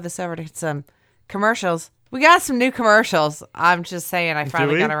going to throw this over to some commercials. We got some new commercials. I'm just saying, I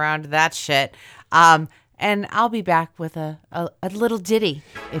finally got around to that shit. And I'll be back with a little ditty,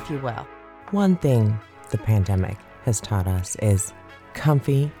 if you will. One thing the pandemic has taught us is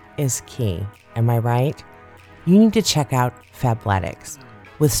comfy is key. Am I right? You need to check out Fabletics.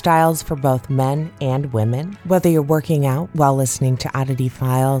 With styles for both men and women, whether you're working out while listening to Oddity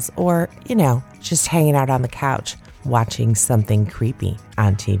Files or, just hanging out on the couch watching something creepy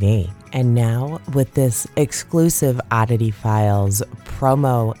on TV. And now with this exclusive Oddity Files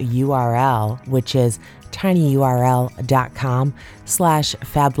promo URL, which is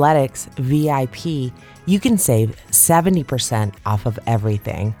tinyurl.com/FableticsVIP, you can save 70% off of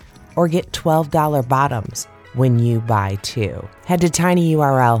everything or get $12 bottoms when you buy two. Head to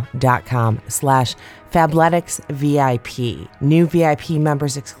tinyurl.com/Fabletics Fabletics VIP. New VIP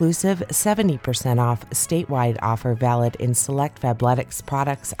members exclusive, 70% off statewide offer valid in select Fabletics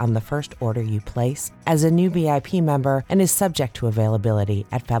products on the first order you place as a new VIP member and is subject to availability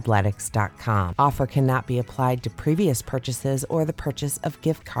at Fabletics.com. Offer cannot be applied to previous purchases or the purchase of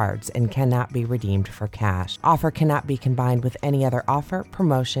gift cards and cannot be redeemed for cash. Offer cannot be combined with any other offer,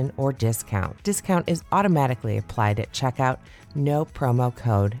 promotion, or discount. Discount is automatically applied at checkout. No promo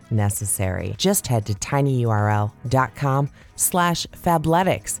code necessary. Just head to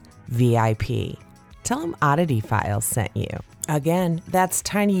tinyurl.com/Fabletics VIP. Tell them Oddity Files sent you. Again, that's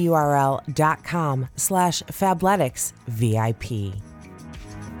tinyurl.com/Fabletics VIP.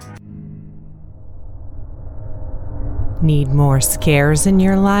 Need more scares in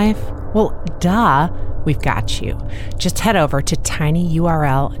your life? Well, duh, we've got you. Just head over to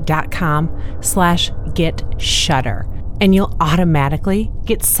tinyurl.com/GetShudder. And you'll automatically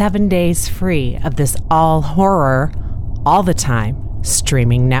get 7 days free of this all horror, all the time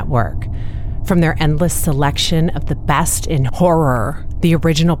streaming network. From their endless selection of the best in horror, the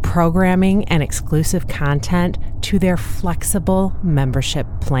original programming and exclusive content, to their flexible membership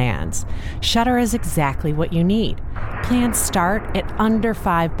plans, Shudder is exactly what you need. Plans start at under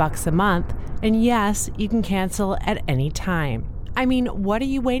 $5 a month, and yes, you can cancel at any time. I mean, what are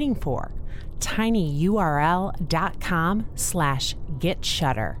you waiting for?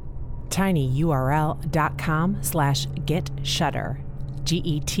 tinyurl.com/GetShudder. tinyurl.com/GetShudder.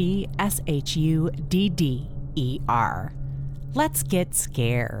 GetShudder. Let's get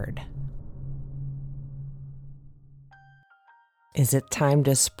scared. Is it time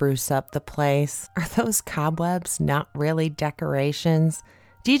to spruce up the place? Are those cobwebs not really decorations?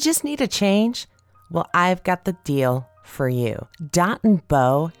 Do you just need a change? Well, I've got the deal for you. Dot &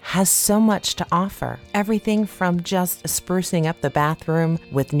 Bow has so much to offer. Everything from just sprucing up the bathroom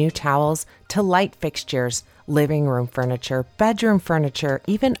with new towels to light fixtures, living room furniture, bedroom furniture,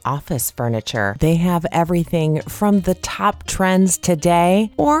 even office furniture. They have everything from the top trends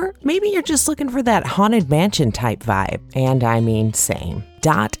today, or maybe you're just looking for that haunted mansion type vibe. And I mean, same.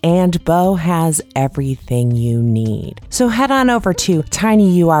 Dot & Bow has everything you need. So head on over to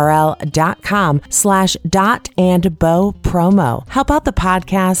tinyurl.com/dot&bow promo. Help out the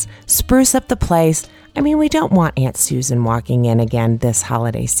podcast, spruce up the place. I mean, we don't want Aunt Susan walking in again this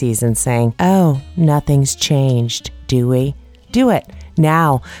holiday season saying, "Oh, nothing's changed," do we? Do it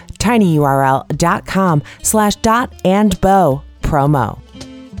now. tinyurl.com/dot&bow promo.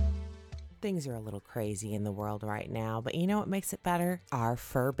 Things are a little crazy in the world right now, but you know what makes it better? Our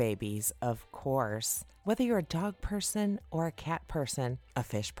fur babies, of course. Whether you're a dog person or a cat person, a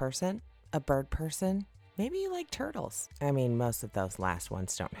fish person, a bird person, maybe you like turtles. I mean, most of those last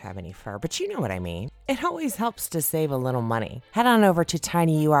ones don't have any fur, but you know what I mean. It always helps to save a little money. Head on over to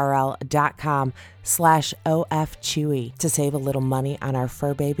tinyurl.com/OFChewy to save a little money on our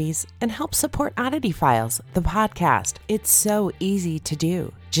fur babies and help support Oddity Files, the podcast. It's so easy to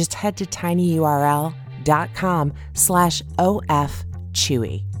do. Just head to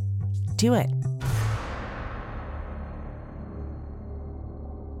tinyurl.com/OFChewy. Do it.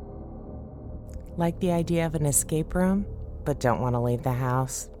 Like the idea of an escape room, but don't want to leave the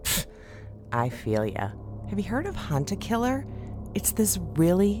house? I feel ya. Have you heard of Hunt-A-Killer? It's this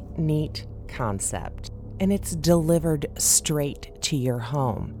really neat concept, and it's delivered straight to your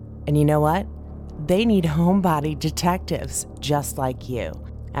home. And you know what? They need homebody detectives just like you.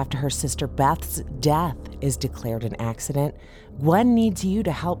 After her sister Beth's death is declared an accident, Gwen needs you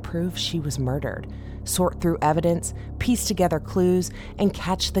to help prove she was murdered. Sort through evidence, piece together clues, and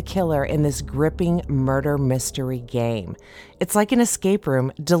catch the killer in this gripping murder mystery game. It's like an escape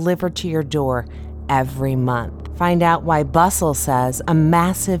room delivered to your door every month. Find out why Bustle says a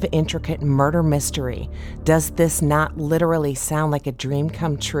massive, intricate murder mystery. Does this not literally sound like a dream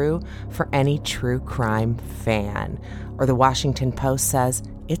come true for any true crime fan? Or the Washington Post says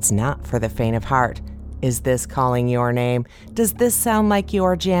it's not for the faint of heart. Is this calling your name? Does this sound like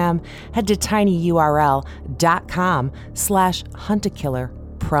your jam? Head to tinyurl.com/Hunt-A-Killer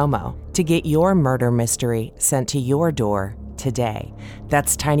promo to get your murder mystery sent to your door today.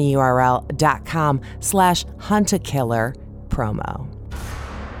 That's tinyurl.com/Hunt-A-Killer promo.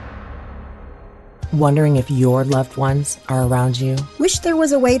 Wondering if your loved ones are around you? Wish there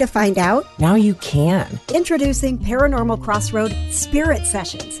was a way to find out? Now you can. Introducing Paranormal Crossroad Spirit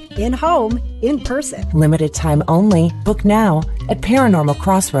Sessions. In-home, in-person. Limited time only. Book now at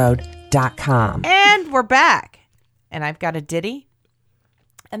paranormalcrossroad.com. And we're back. And I've got a ditty.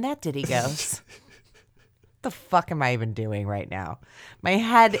 And that ditty goes. the fuck am I even doing right now? My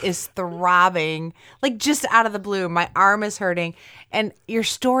head is throbbing, like just out of the blue. My arm is hurting. And your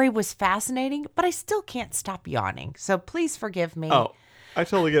story was fascinating, but I still can't stop yawning. So please forgive me. Oh, I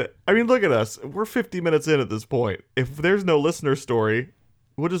totally get it. I mean, look at us. We're 50 minutes in at this point. If there's no listener story,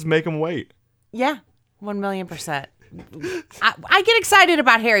 we'll just make them wait. Yeah, 1,000,000%. I get excited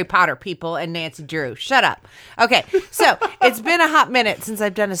about Harry Potter, people, and Nancy Drew. Shut up. Okay, so it's been a hot minute since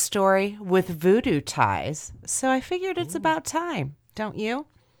I've done a story with voodoo ties, so I figured it's about time, don't you?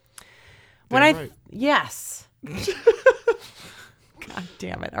 Right. Yes. God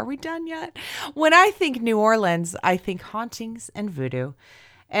damn it. Are we done yet? When I think New Orleans, I think hauntings and voodoo.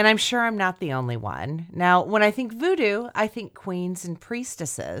 And I'm sure I'm not the only one. Now, when I think voodoo, I think queens and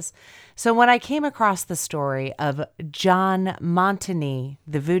priestesses. So when I came across the story of John Montagny,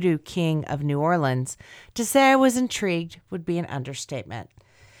 the voodoo king of New Orleans, to say I was intrigued would be an understatement.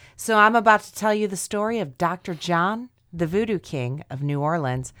 So I'm about to tell you the story of Dr. John, the voodoo king of New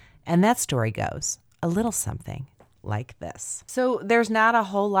Orleans. And that story goes a little something like this. So there's not a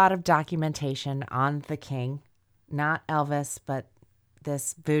whole lot of documentation on the king, not Elvis, but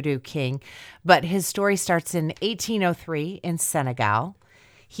this voodoo king. But his story starts in 1803 in Senegal.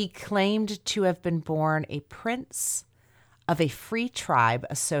 He claimed to have been born a prince of a free tribe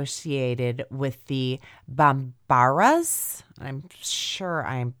associated with the Bambaras. I'm sure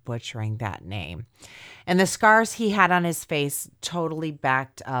I'm butchering that name. And the scars he had on his face totally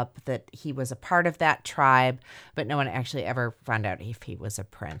backed up that he was a part of that tribe, but no one actually ever found out if he was a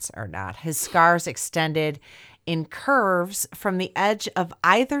prince or not. His scars extended in curves from the edge of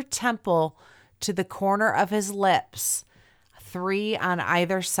either temple to the corner of his lips, 3 on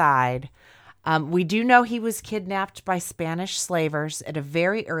either side. We do know he was kidnapped by Spanish slavers at a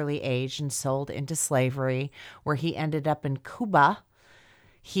very early age and sold into slavery, where he ended up in Cuba.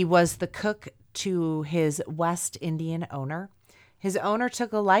 He was the cook to his West Indian owner. His owner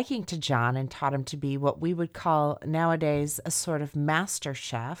took a liking to John and taught him to be what we would call nowadays a sort of master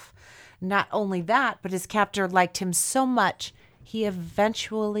chef. Not only that, but his captor liked him so much, he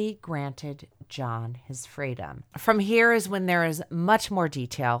eventually granted John his freedom. From here is when there is much more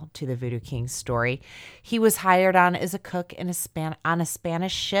detail to the Voodoo King's story. He was hired on as a cook on a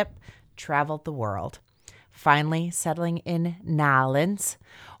Spanish ship, traveled the world, finally settling in Nolens,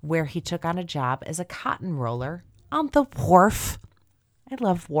 where he took on a job as a cotton roller on the wharf. I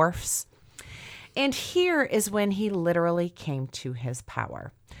love wharfs. And here is when he literally came to his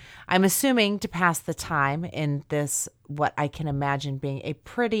power. I'm assuming to pass the time in this, what I can imagine being a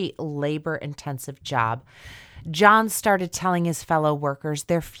pretty labor-intensive job, John started telling his fellow workers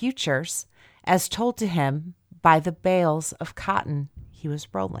their futures as told to him by the bales of cotton he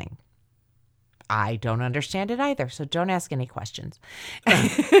was rolling. I don't understand it either, so don't ask any questions.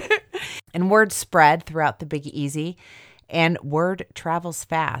 And word spread throughout the Big Easy, and word travels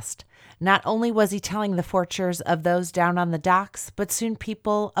fast. Not only was he telling the fortunes of those down on the docks, but soon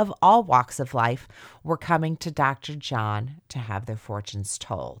people of all walks of life were coming to Dr. John to have their fortunes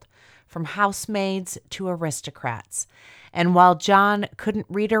told, from housemaids to aristocrats. And while John couldn't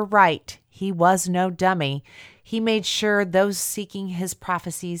read or write, he was no dummy. He made sure those seeking his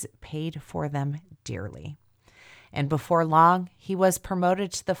prophecies paid for them dearly. And before long, he was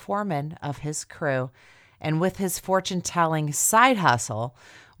promoted to the foreman of his crew, and with his fortune-telling side hustle,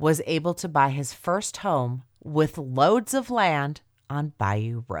 was able to buy his first home with loads of land on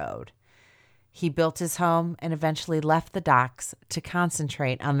Bayou Road. He built his home and eventually left the docks to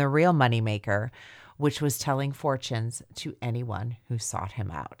concentrate on the real moneymaker, which was telling fortunes to anyone who sought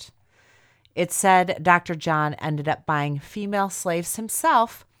him out. It's said Dr. John ended up buying female slaves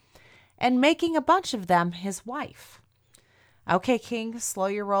himself and making a bunch of them his wife. Okay, King, slow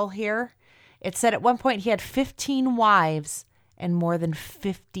your roll here. It said at one point he had 15 wives and more than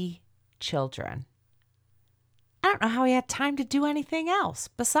 50 children. I don't know how he had time to do anything else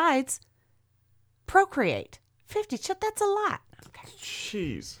besides procreate. 50 children, that's a lot. Okay.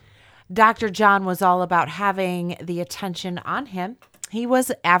 Jeez. Dr. John was all about having the attention on him. He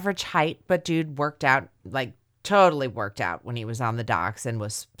was average height, but dude worked out, like totally worked out when he was on the docks and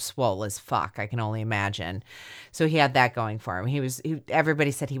was swole as fuck, I can only imagine. So he had that going for him.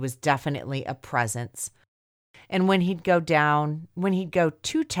 Everybody said he was definitely a presence. And when he'd go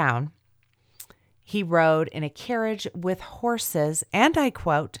to town, he rode in a carriage with horses, and I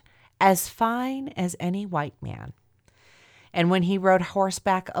quote, as fine as any white man. And when he rode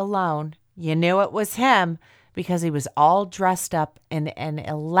horseback alone, you knew it was him because he was all dressed up in an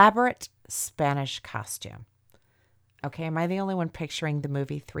elaborate Spanish costume. Okay, am I the only one picturing the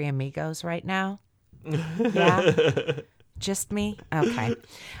movie Three Amigos right now? Yeah? Just me? Okay.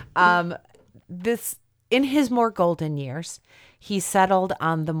 In his more golden years, he settled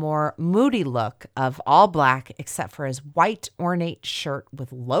on the more moody look of all black except for his white ornate shirt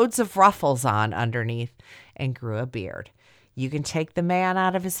with loads of ruffles on underneath, and grew a beard. You can take the man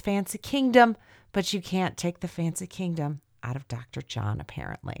out of his fancy kingdom, but you can't take the fancy kingdom out of Dr. John,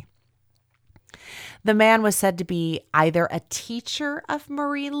 apparently. The man was said to be either a teacher of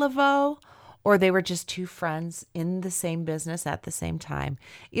Marie Laveau, or they were just two friends in the same business at the same time.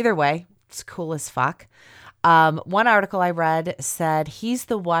 Either way, it's cool as fuck. One article I read said he's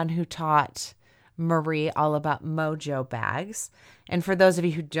the one who taught Marie all about mojo bags. And for those of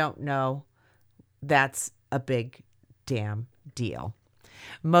you who don't know, that's a big damn deal.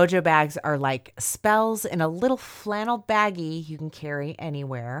 Mojo bags are like spells in a little flannel baggie you can carry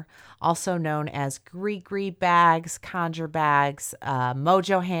anywhere, also known as gree-gree bags, conjure bags, a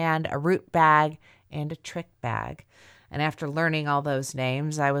mojo hand, a root bag, and a trick bag. And after learning all those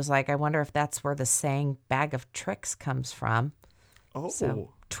names, I was like, I wonder if that's where the saying bag of tricks comes from. Oh.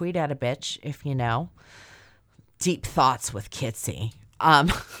 So tweet at a bitch if you know. Deep thoughts with Kitsy.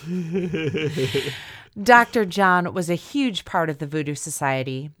 Dr. John was a huge part of the Voodoo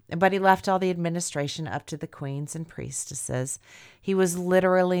Society, but he left all the administration up to the queens and priestesses. He was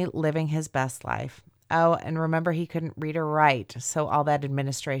literally living his best life. Oh, and remember, he couldn't read or write, so all that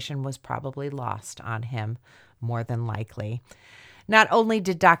administration was probably lost on him, more than likely. Not only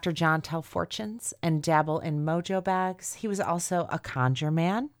did Dr. John tell fortunes and dabble in mojo bags, he was also a conjure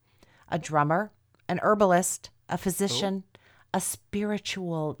man, a drummer, an herbalist, a physician, a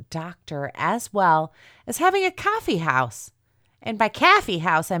spiritual doctor, as well as having a coffee house. And by coffee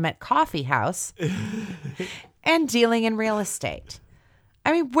house, I meant coffee house. And dealing in real estate.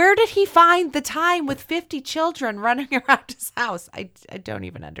 I mean, where did he find the time with 50 children running around his house? I don't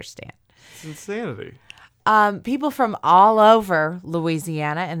even understand. It's insanity. People from all over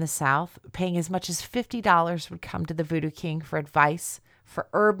Louisiana and the South, paying as much as $50, would come to the Voodoo King for advice, for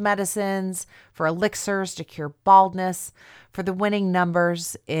herb medicines, for elixirs to cure baldness, for the winning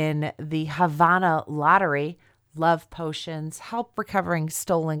numbers in the Havana lottery, love potions, help recovering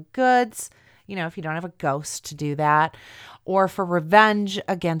stolen goods, you know, if you don't have a ghost to do that, or for revenge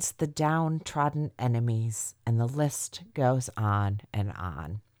against the downtrodden enemies. And the list goes on and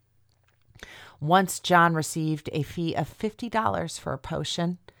on. Once John received a fee of $50 for a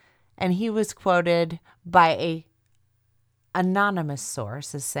potion, and he was quoted by a anonymous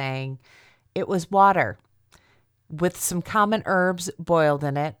source as saying, "It was water with some common herbs boiled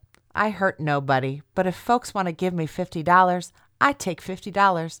in it. I hurt nobody, but if folks want to give me $50, I take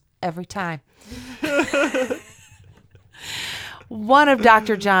 $50 every time." One of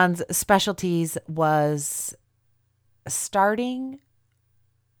Dr. John's specialties was starting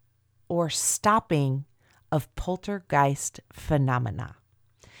or stopping of poltergeist phenomena,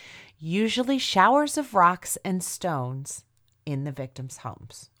 usually showers of rocks and stones in the victims'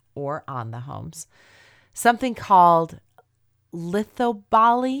 homes or on the homes. Something called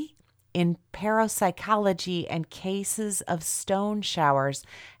lithoboly in parapsychology, and cases of stone showers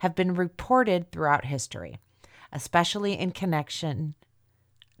have been reported throughout history, especially in connection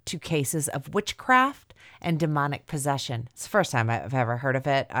to cases of witchcraft and demonic possession. It's the first time I've ever heard of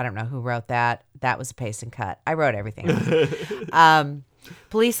it. I don't know who wrote that. That was a paste and cut. I wrote everything.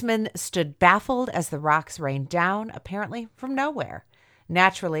 Policemen stood baffled as the rocks rained down, apparently from nowhere.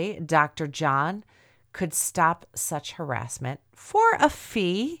 Naturally, Dr. John could stop such harassment for a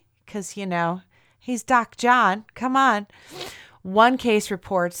fee, because, you know, he's Doc John. Come on. One case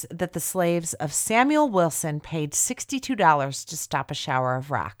reports that the slaves of Samuel Wilson paid $62 to stop a shower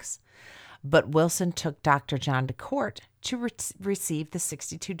of rocks. But Wilson took Dr. John to court to receive the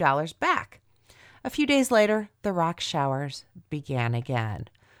 $62 back. A few days later, the rock showers began again.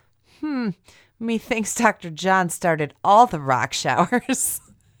 Methinks Dr. John started all the rock showers.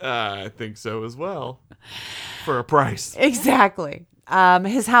 I think so as well. For a price. Exactly.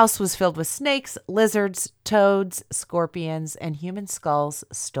 His house was filled with snakes, lizards, toads, scorpions, and human skulls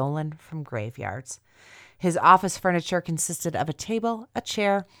stolen from graveyards. His office furniture consisted of a table, a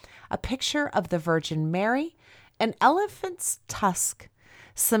chair, a picture of the Virgin Mary, an elephant's tusk,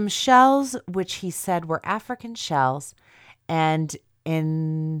 some shells, which he said were African shells, and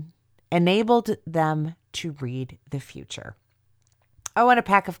enabled them to read the future. Oh, and a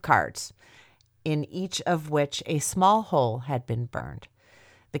pack of cards, in each of which a small hole had been burned.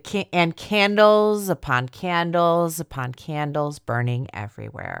 And candles upon candles upon candles burning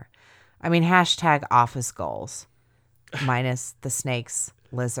everywhere. I mean, hashtag office goals, minus the snakes,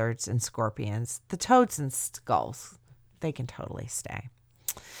 lizards, and scorpions. The toads and skulls, they can totally stay.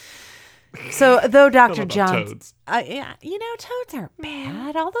 So, though Dr. Don't know about John, toads. yeah, toads aren't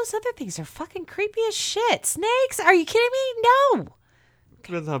bad. All those other things are fucking creepy as shit. Snakes? Are you kidding me? No.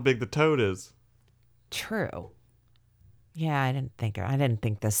 Depends how big the toad is. True. Yeah, I didn't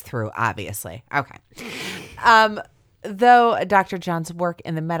think this through, obviously. Okay. Though Dr. John's work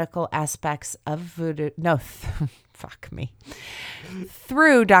in the medical aspects of voodoo, fuck me.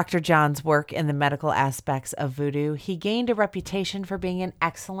 Through Dr. John's work in the medical aspects of voodoo, he gained a reputation for being an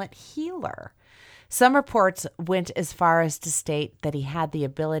excellent healer. Some reports went as far as to state that he had the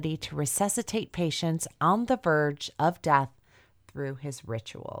ability to resuscitate patients on the verge of death through his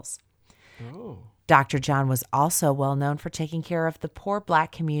rituals. Oh. Dr. John was also well known for taking care of the poor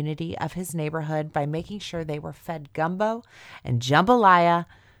black community of his neighborhood by making sure they were fed gumbo and jambalaya.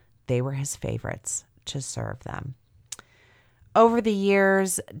 They were his favorites to serve them. Over the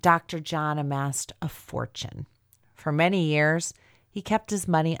years, Dr. John amassed a fortune. For many years, he kept his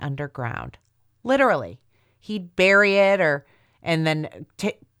money underground. Literally, he'd bury it and then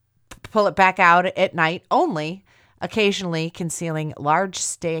pull it back out at night only, occasionally concealing large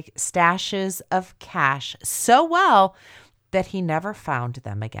stashes of cash so well that he never found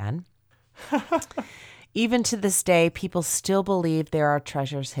them again. Even to this day, people still believe there are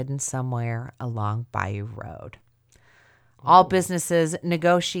treasures hidden somewhere along Bayou Road. All business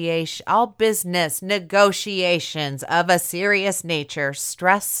negotiations of a serious nature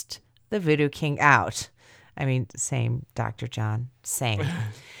stressed the Voodoo King out. I mean, same, Dr. John, same.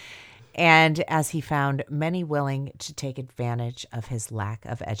 And as he found many willing to take advantage of his lack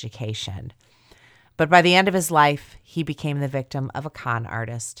of education. But by the end of his life, he became the victim of a con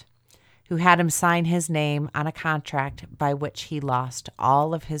artist who had him sign his name on a contract by which he lost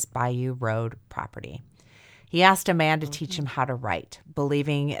all of his Bayou Road property. He asked a man to teach him how to write,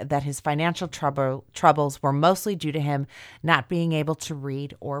 believing that his financial troubles were mostly due to him not being able to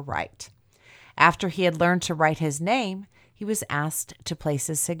read or write. After he had learned to write his name, he was asked to place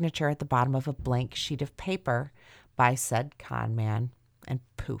his signature at the bottom of a blank sheet of paper by said con man, and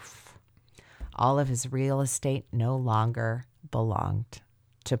poof, all of his real estate no longer belonged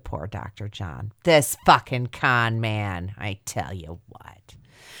to poor Dr. John. This fucking con man, I tell you what.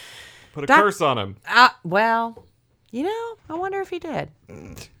 Put a curse on him. Well, I wonder if he did.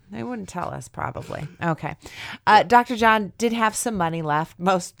 They wouldn't tell us, probably. Okay. Dr. John did have some money left,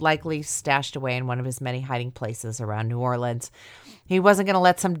 most likely stashed away in one of his many hiding places around New Orleans. He wasn't going to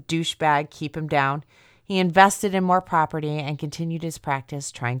let some douchebag keep him down. He invested in more property and continued his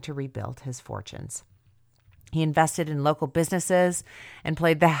practice, trying to rebuild his fortunes. He invested in local businesses and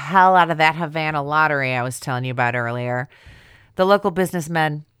played the hell out of that Havana lottery I was telling you about earlier. The local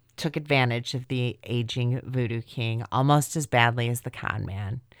businessmen took advantage of the aging Voodoo King almost as badly as the con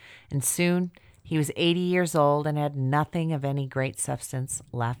man. And soon he was 80 years old and had nothing of any great substance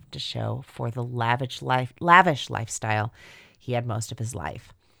left to show for the lavish lifestyle he had most of his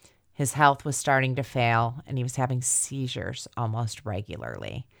life. His health was starting to fail, and he was having seizures almost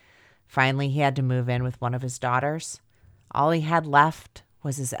regularly. Finally, he had to move in with one of his daughters. All he had left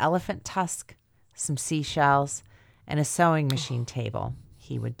was his elephant tusk, some seashells, and a sewing machine table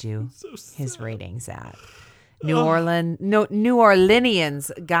he would do his readings at. New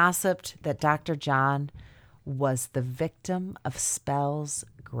Orleanians gossiped that Dr. John was the victim of spells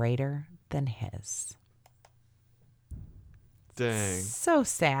greater than his. Dang. So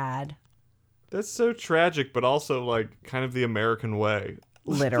sad. That's so tragic, but also like kind of the American way.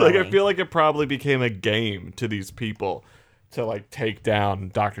 Literally. Like I feel like it probably became a game to these people to like take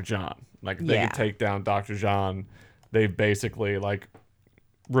down Dr. John. Like if they could take down Dr. John, they've basically like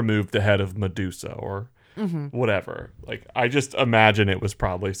removed the head of Medusa or whatever. Like I just imagine it was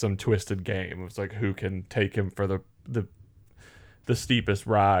probably some twisted game. It was like who can take him for the steepest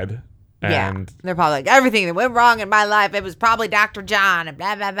ride. And they're probably like, everything that went wrong in my life, it was probably Dr. John and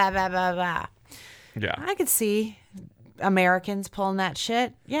blah, blah, blah, blah, blah, blah. Yeah. I could see Americans pulling that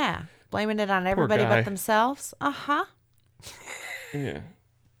shit. Yeah. Blaming it on everybody but themselves. Uh-huh. Yeah.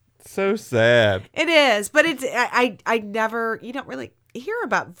 So sad. It is. But it's, I never, you don't really hear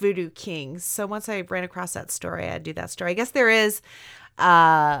about Voodoo Kings. So once I ran across that story, I'd do that story. I guess there is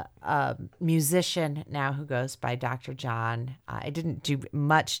a musician now who goes by Dr. John. I didn't do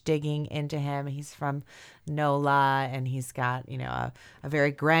much digging into him. He's from NOLA, and he's got, a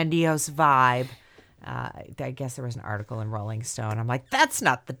very grandiose vibe. I guess there was an article in Rolling Stone. I'm like, that's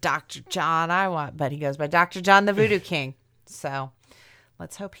not the Dr. John I want. But he goes by Dr. John the Voodoo King. So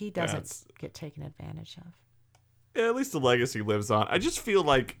let's hope he doesn't get taken advantage of. Yeah, at least the legacy lives on. I just feel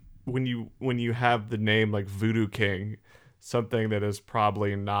like when you have the name like Voodoo King, something that is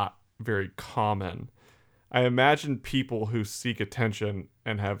probably not very common, I imagine people who seek attention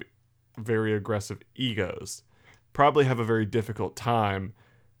and have very aggressive egos probably have a very difficult time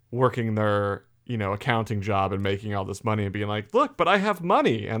working their, accounting job and making all this money and being like, look, but I have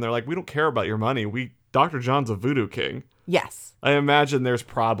money. And they're like, we don't care about your money. Dr. John's a voodoo king. Yes. I imagine there's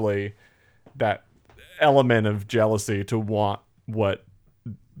probably that element of jealousy to want what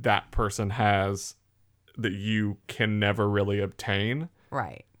that person has that you can never really obtain.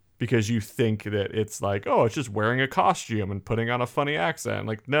 Right. Because you think that it's like, oh, it's just wearing a costume and putting on a funny accent.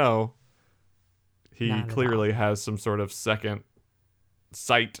 Like, no. He clearly has some sort of second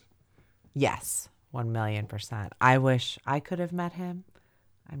sight. Yes, 1,000,000%. I wish I could have met him.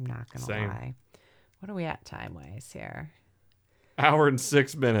 I'm not going to lie. What are we at time-wise here? Hour and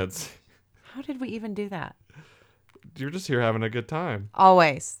 6 minutes. How did we even do that? You're just here having a good time.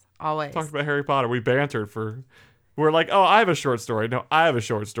 Always. Talked about Harry Potter. We bantered we're like, oh, I have a short story. No, I have a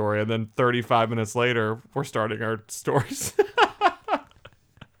short story. And then 35 minutes later, we're starting our stories.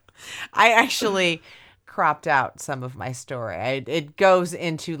 I actually cropped out some of my story. It goes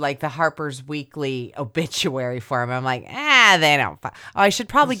into like the Harper's Weekly obituary form. I'm like, they don't. I should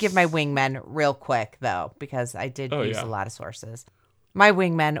probably give my wingmen real quick, though, because I did use a lot of sources. My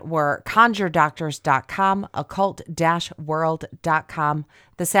wingmen were conjuredoctors.com, occult-world.com,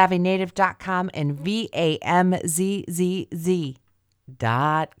 thesavvynative.com, and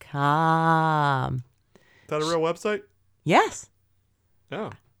VAMZZZ.com. Is that a real website? Yes.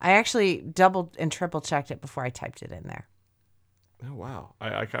 Oh. I actually double and triple checked it before I typed it in there. Oh, wow.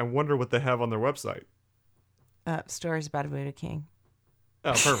 I wonder what they have on their website. Stories about a voodoo king.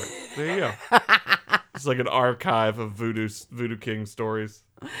 Oh, perfect. There you go. It's like an archive of voodoo king stories.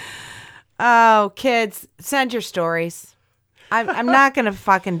 Oh, kids, send your stories. I'm not going to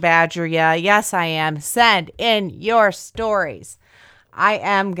fucking badger you. Yes, I am. Send in your stories.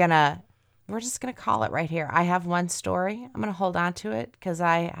 We're just going to call it right here. I have one story. I'm going to hold on to it because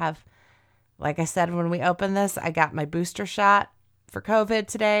I have, like I said, when we opened this, I got my booster shot for COVID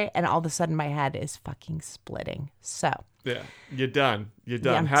today, and all of a sudden my head is fucking splitting. So. Yeah, you're done.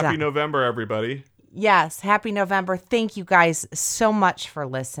 Yeah, Happy November, everybody. Yes, happy November. Thank you guys so much for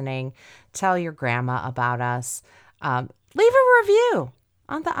listening. Tell your grandma about us. Leave a review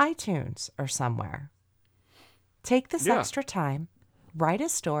on the iTunes or somewhere. Take this extra time, write a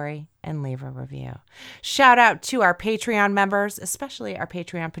story, and leave a review. Shout out to our Patreon members, especially our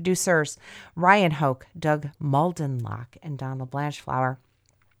Patreon producers, Ryan Hoke, Doug Maldenlock, and Donald Blanchflower.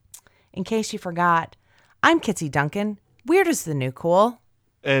 In case you forgot, I'm Kitsy Duncan. Weird is the new cool.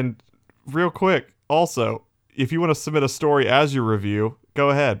 And real quick, also, if you want to submit a story as your review, go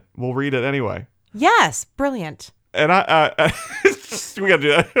ahead. We'll read it anyway. Yes, brilliant. And I we gotta do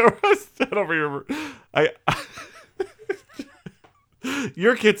that. Stand over here.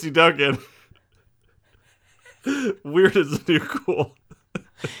 You're Kitsy Duncan. Weird is the new cool.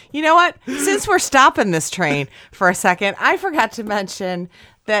 You know what? Since we're stopping this train for a second, I forgot to mention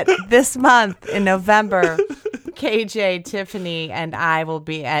that this month in November, KJ, Tiffany, and I will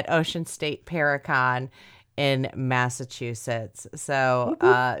be at Ocean State Paracon in Massachusetts. So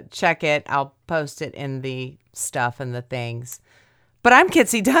check it. I'll post it in the stuff and the things. But I'm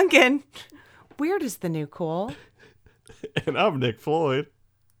Kitsy Duncan. Weird is the new cool. And I'm Nick Floyd.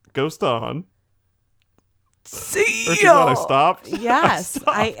 Ghost on. See you. I stopped? Yes,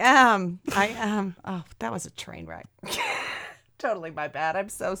 I am. Oh, that was a train wreck. Totally my bad. I'm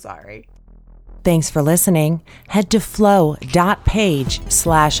so sorry. Thanks for listening. Head to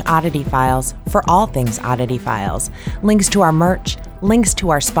flow.page/oddity files for all things Oddity Files. Links to our merch, links to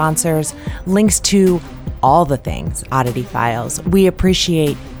our sponsors, links to all the things Oddity Files. We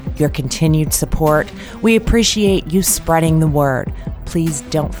appreciate your continued support. We appreciate you spreading the word. Please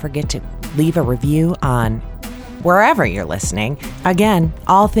don't forget to leave a review on wherever you're listening. Again,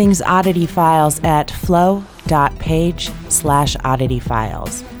 all things Oddity Files at flow.page/oddity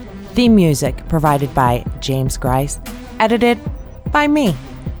files. Theme music provided by James Grice, edited by me.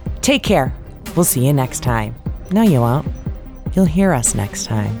 Take care. We'll see you next time. No, you won't. You'll hear us next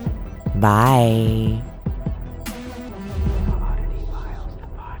time. Bye.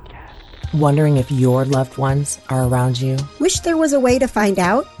 Wondering if your loved ones are around you? Wish there was a way to find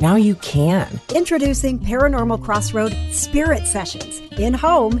out? Now you can. Introducing Paranormal Crossroad Spirit Sessions. In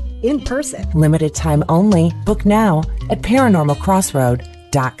home, in person. Limited time only. Book now at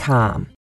paranormalcrossroad.com.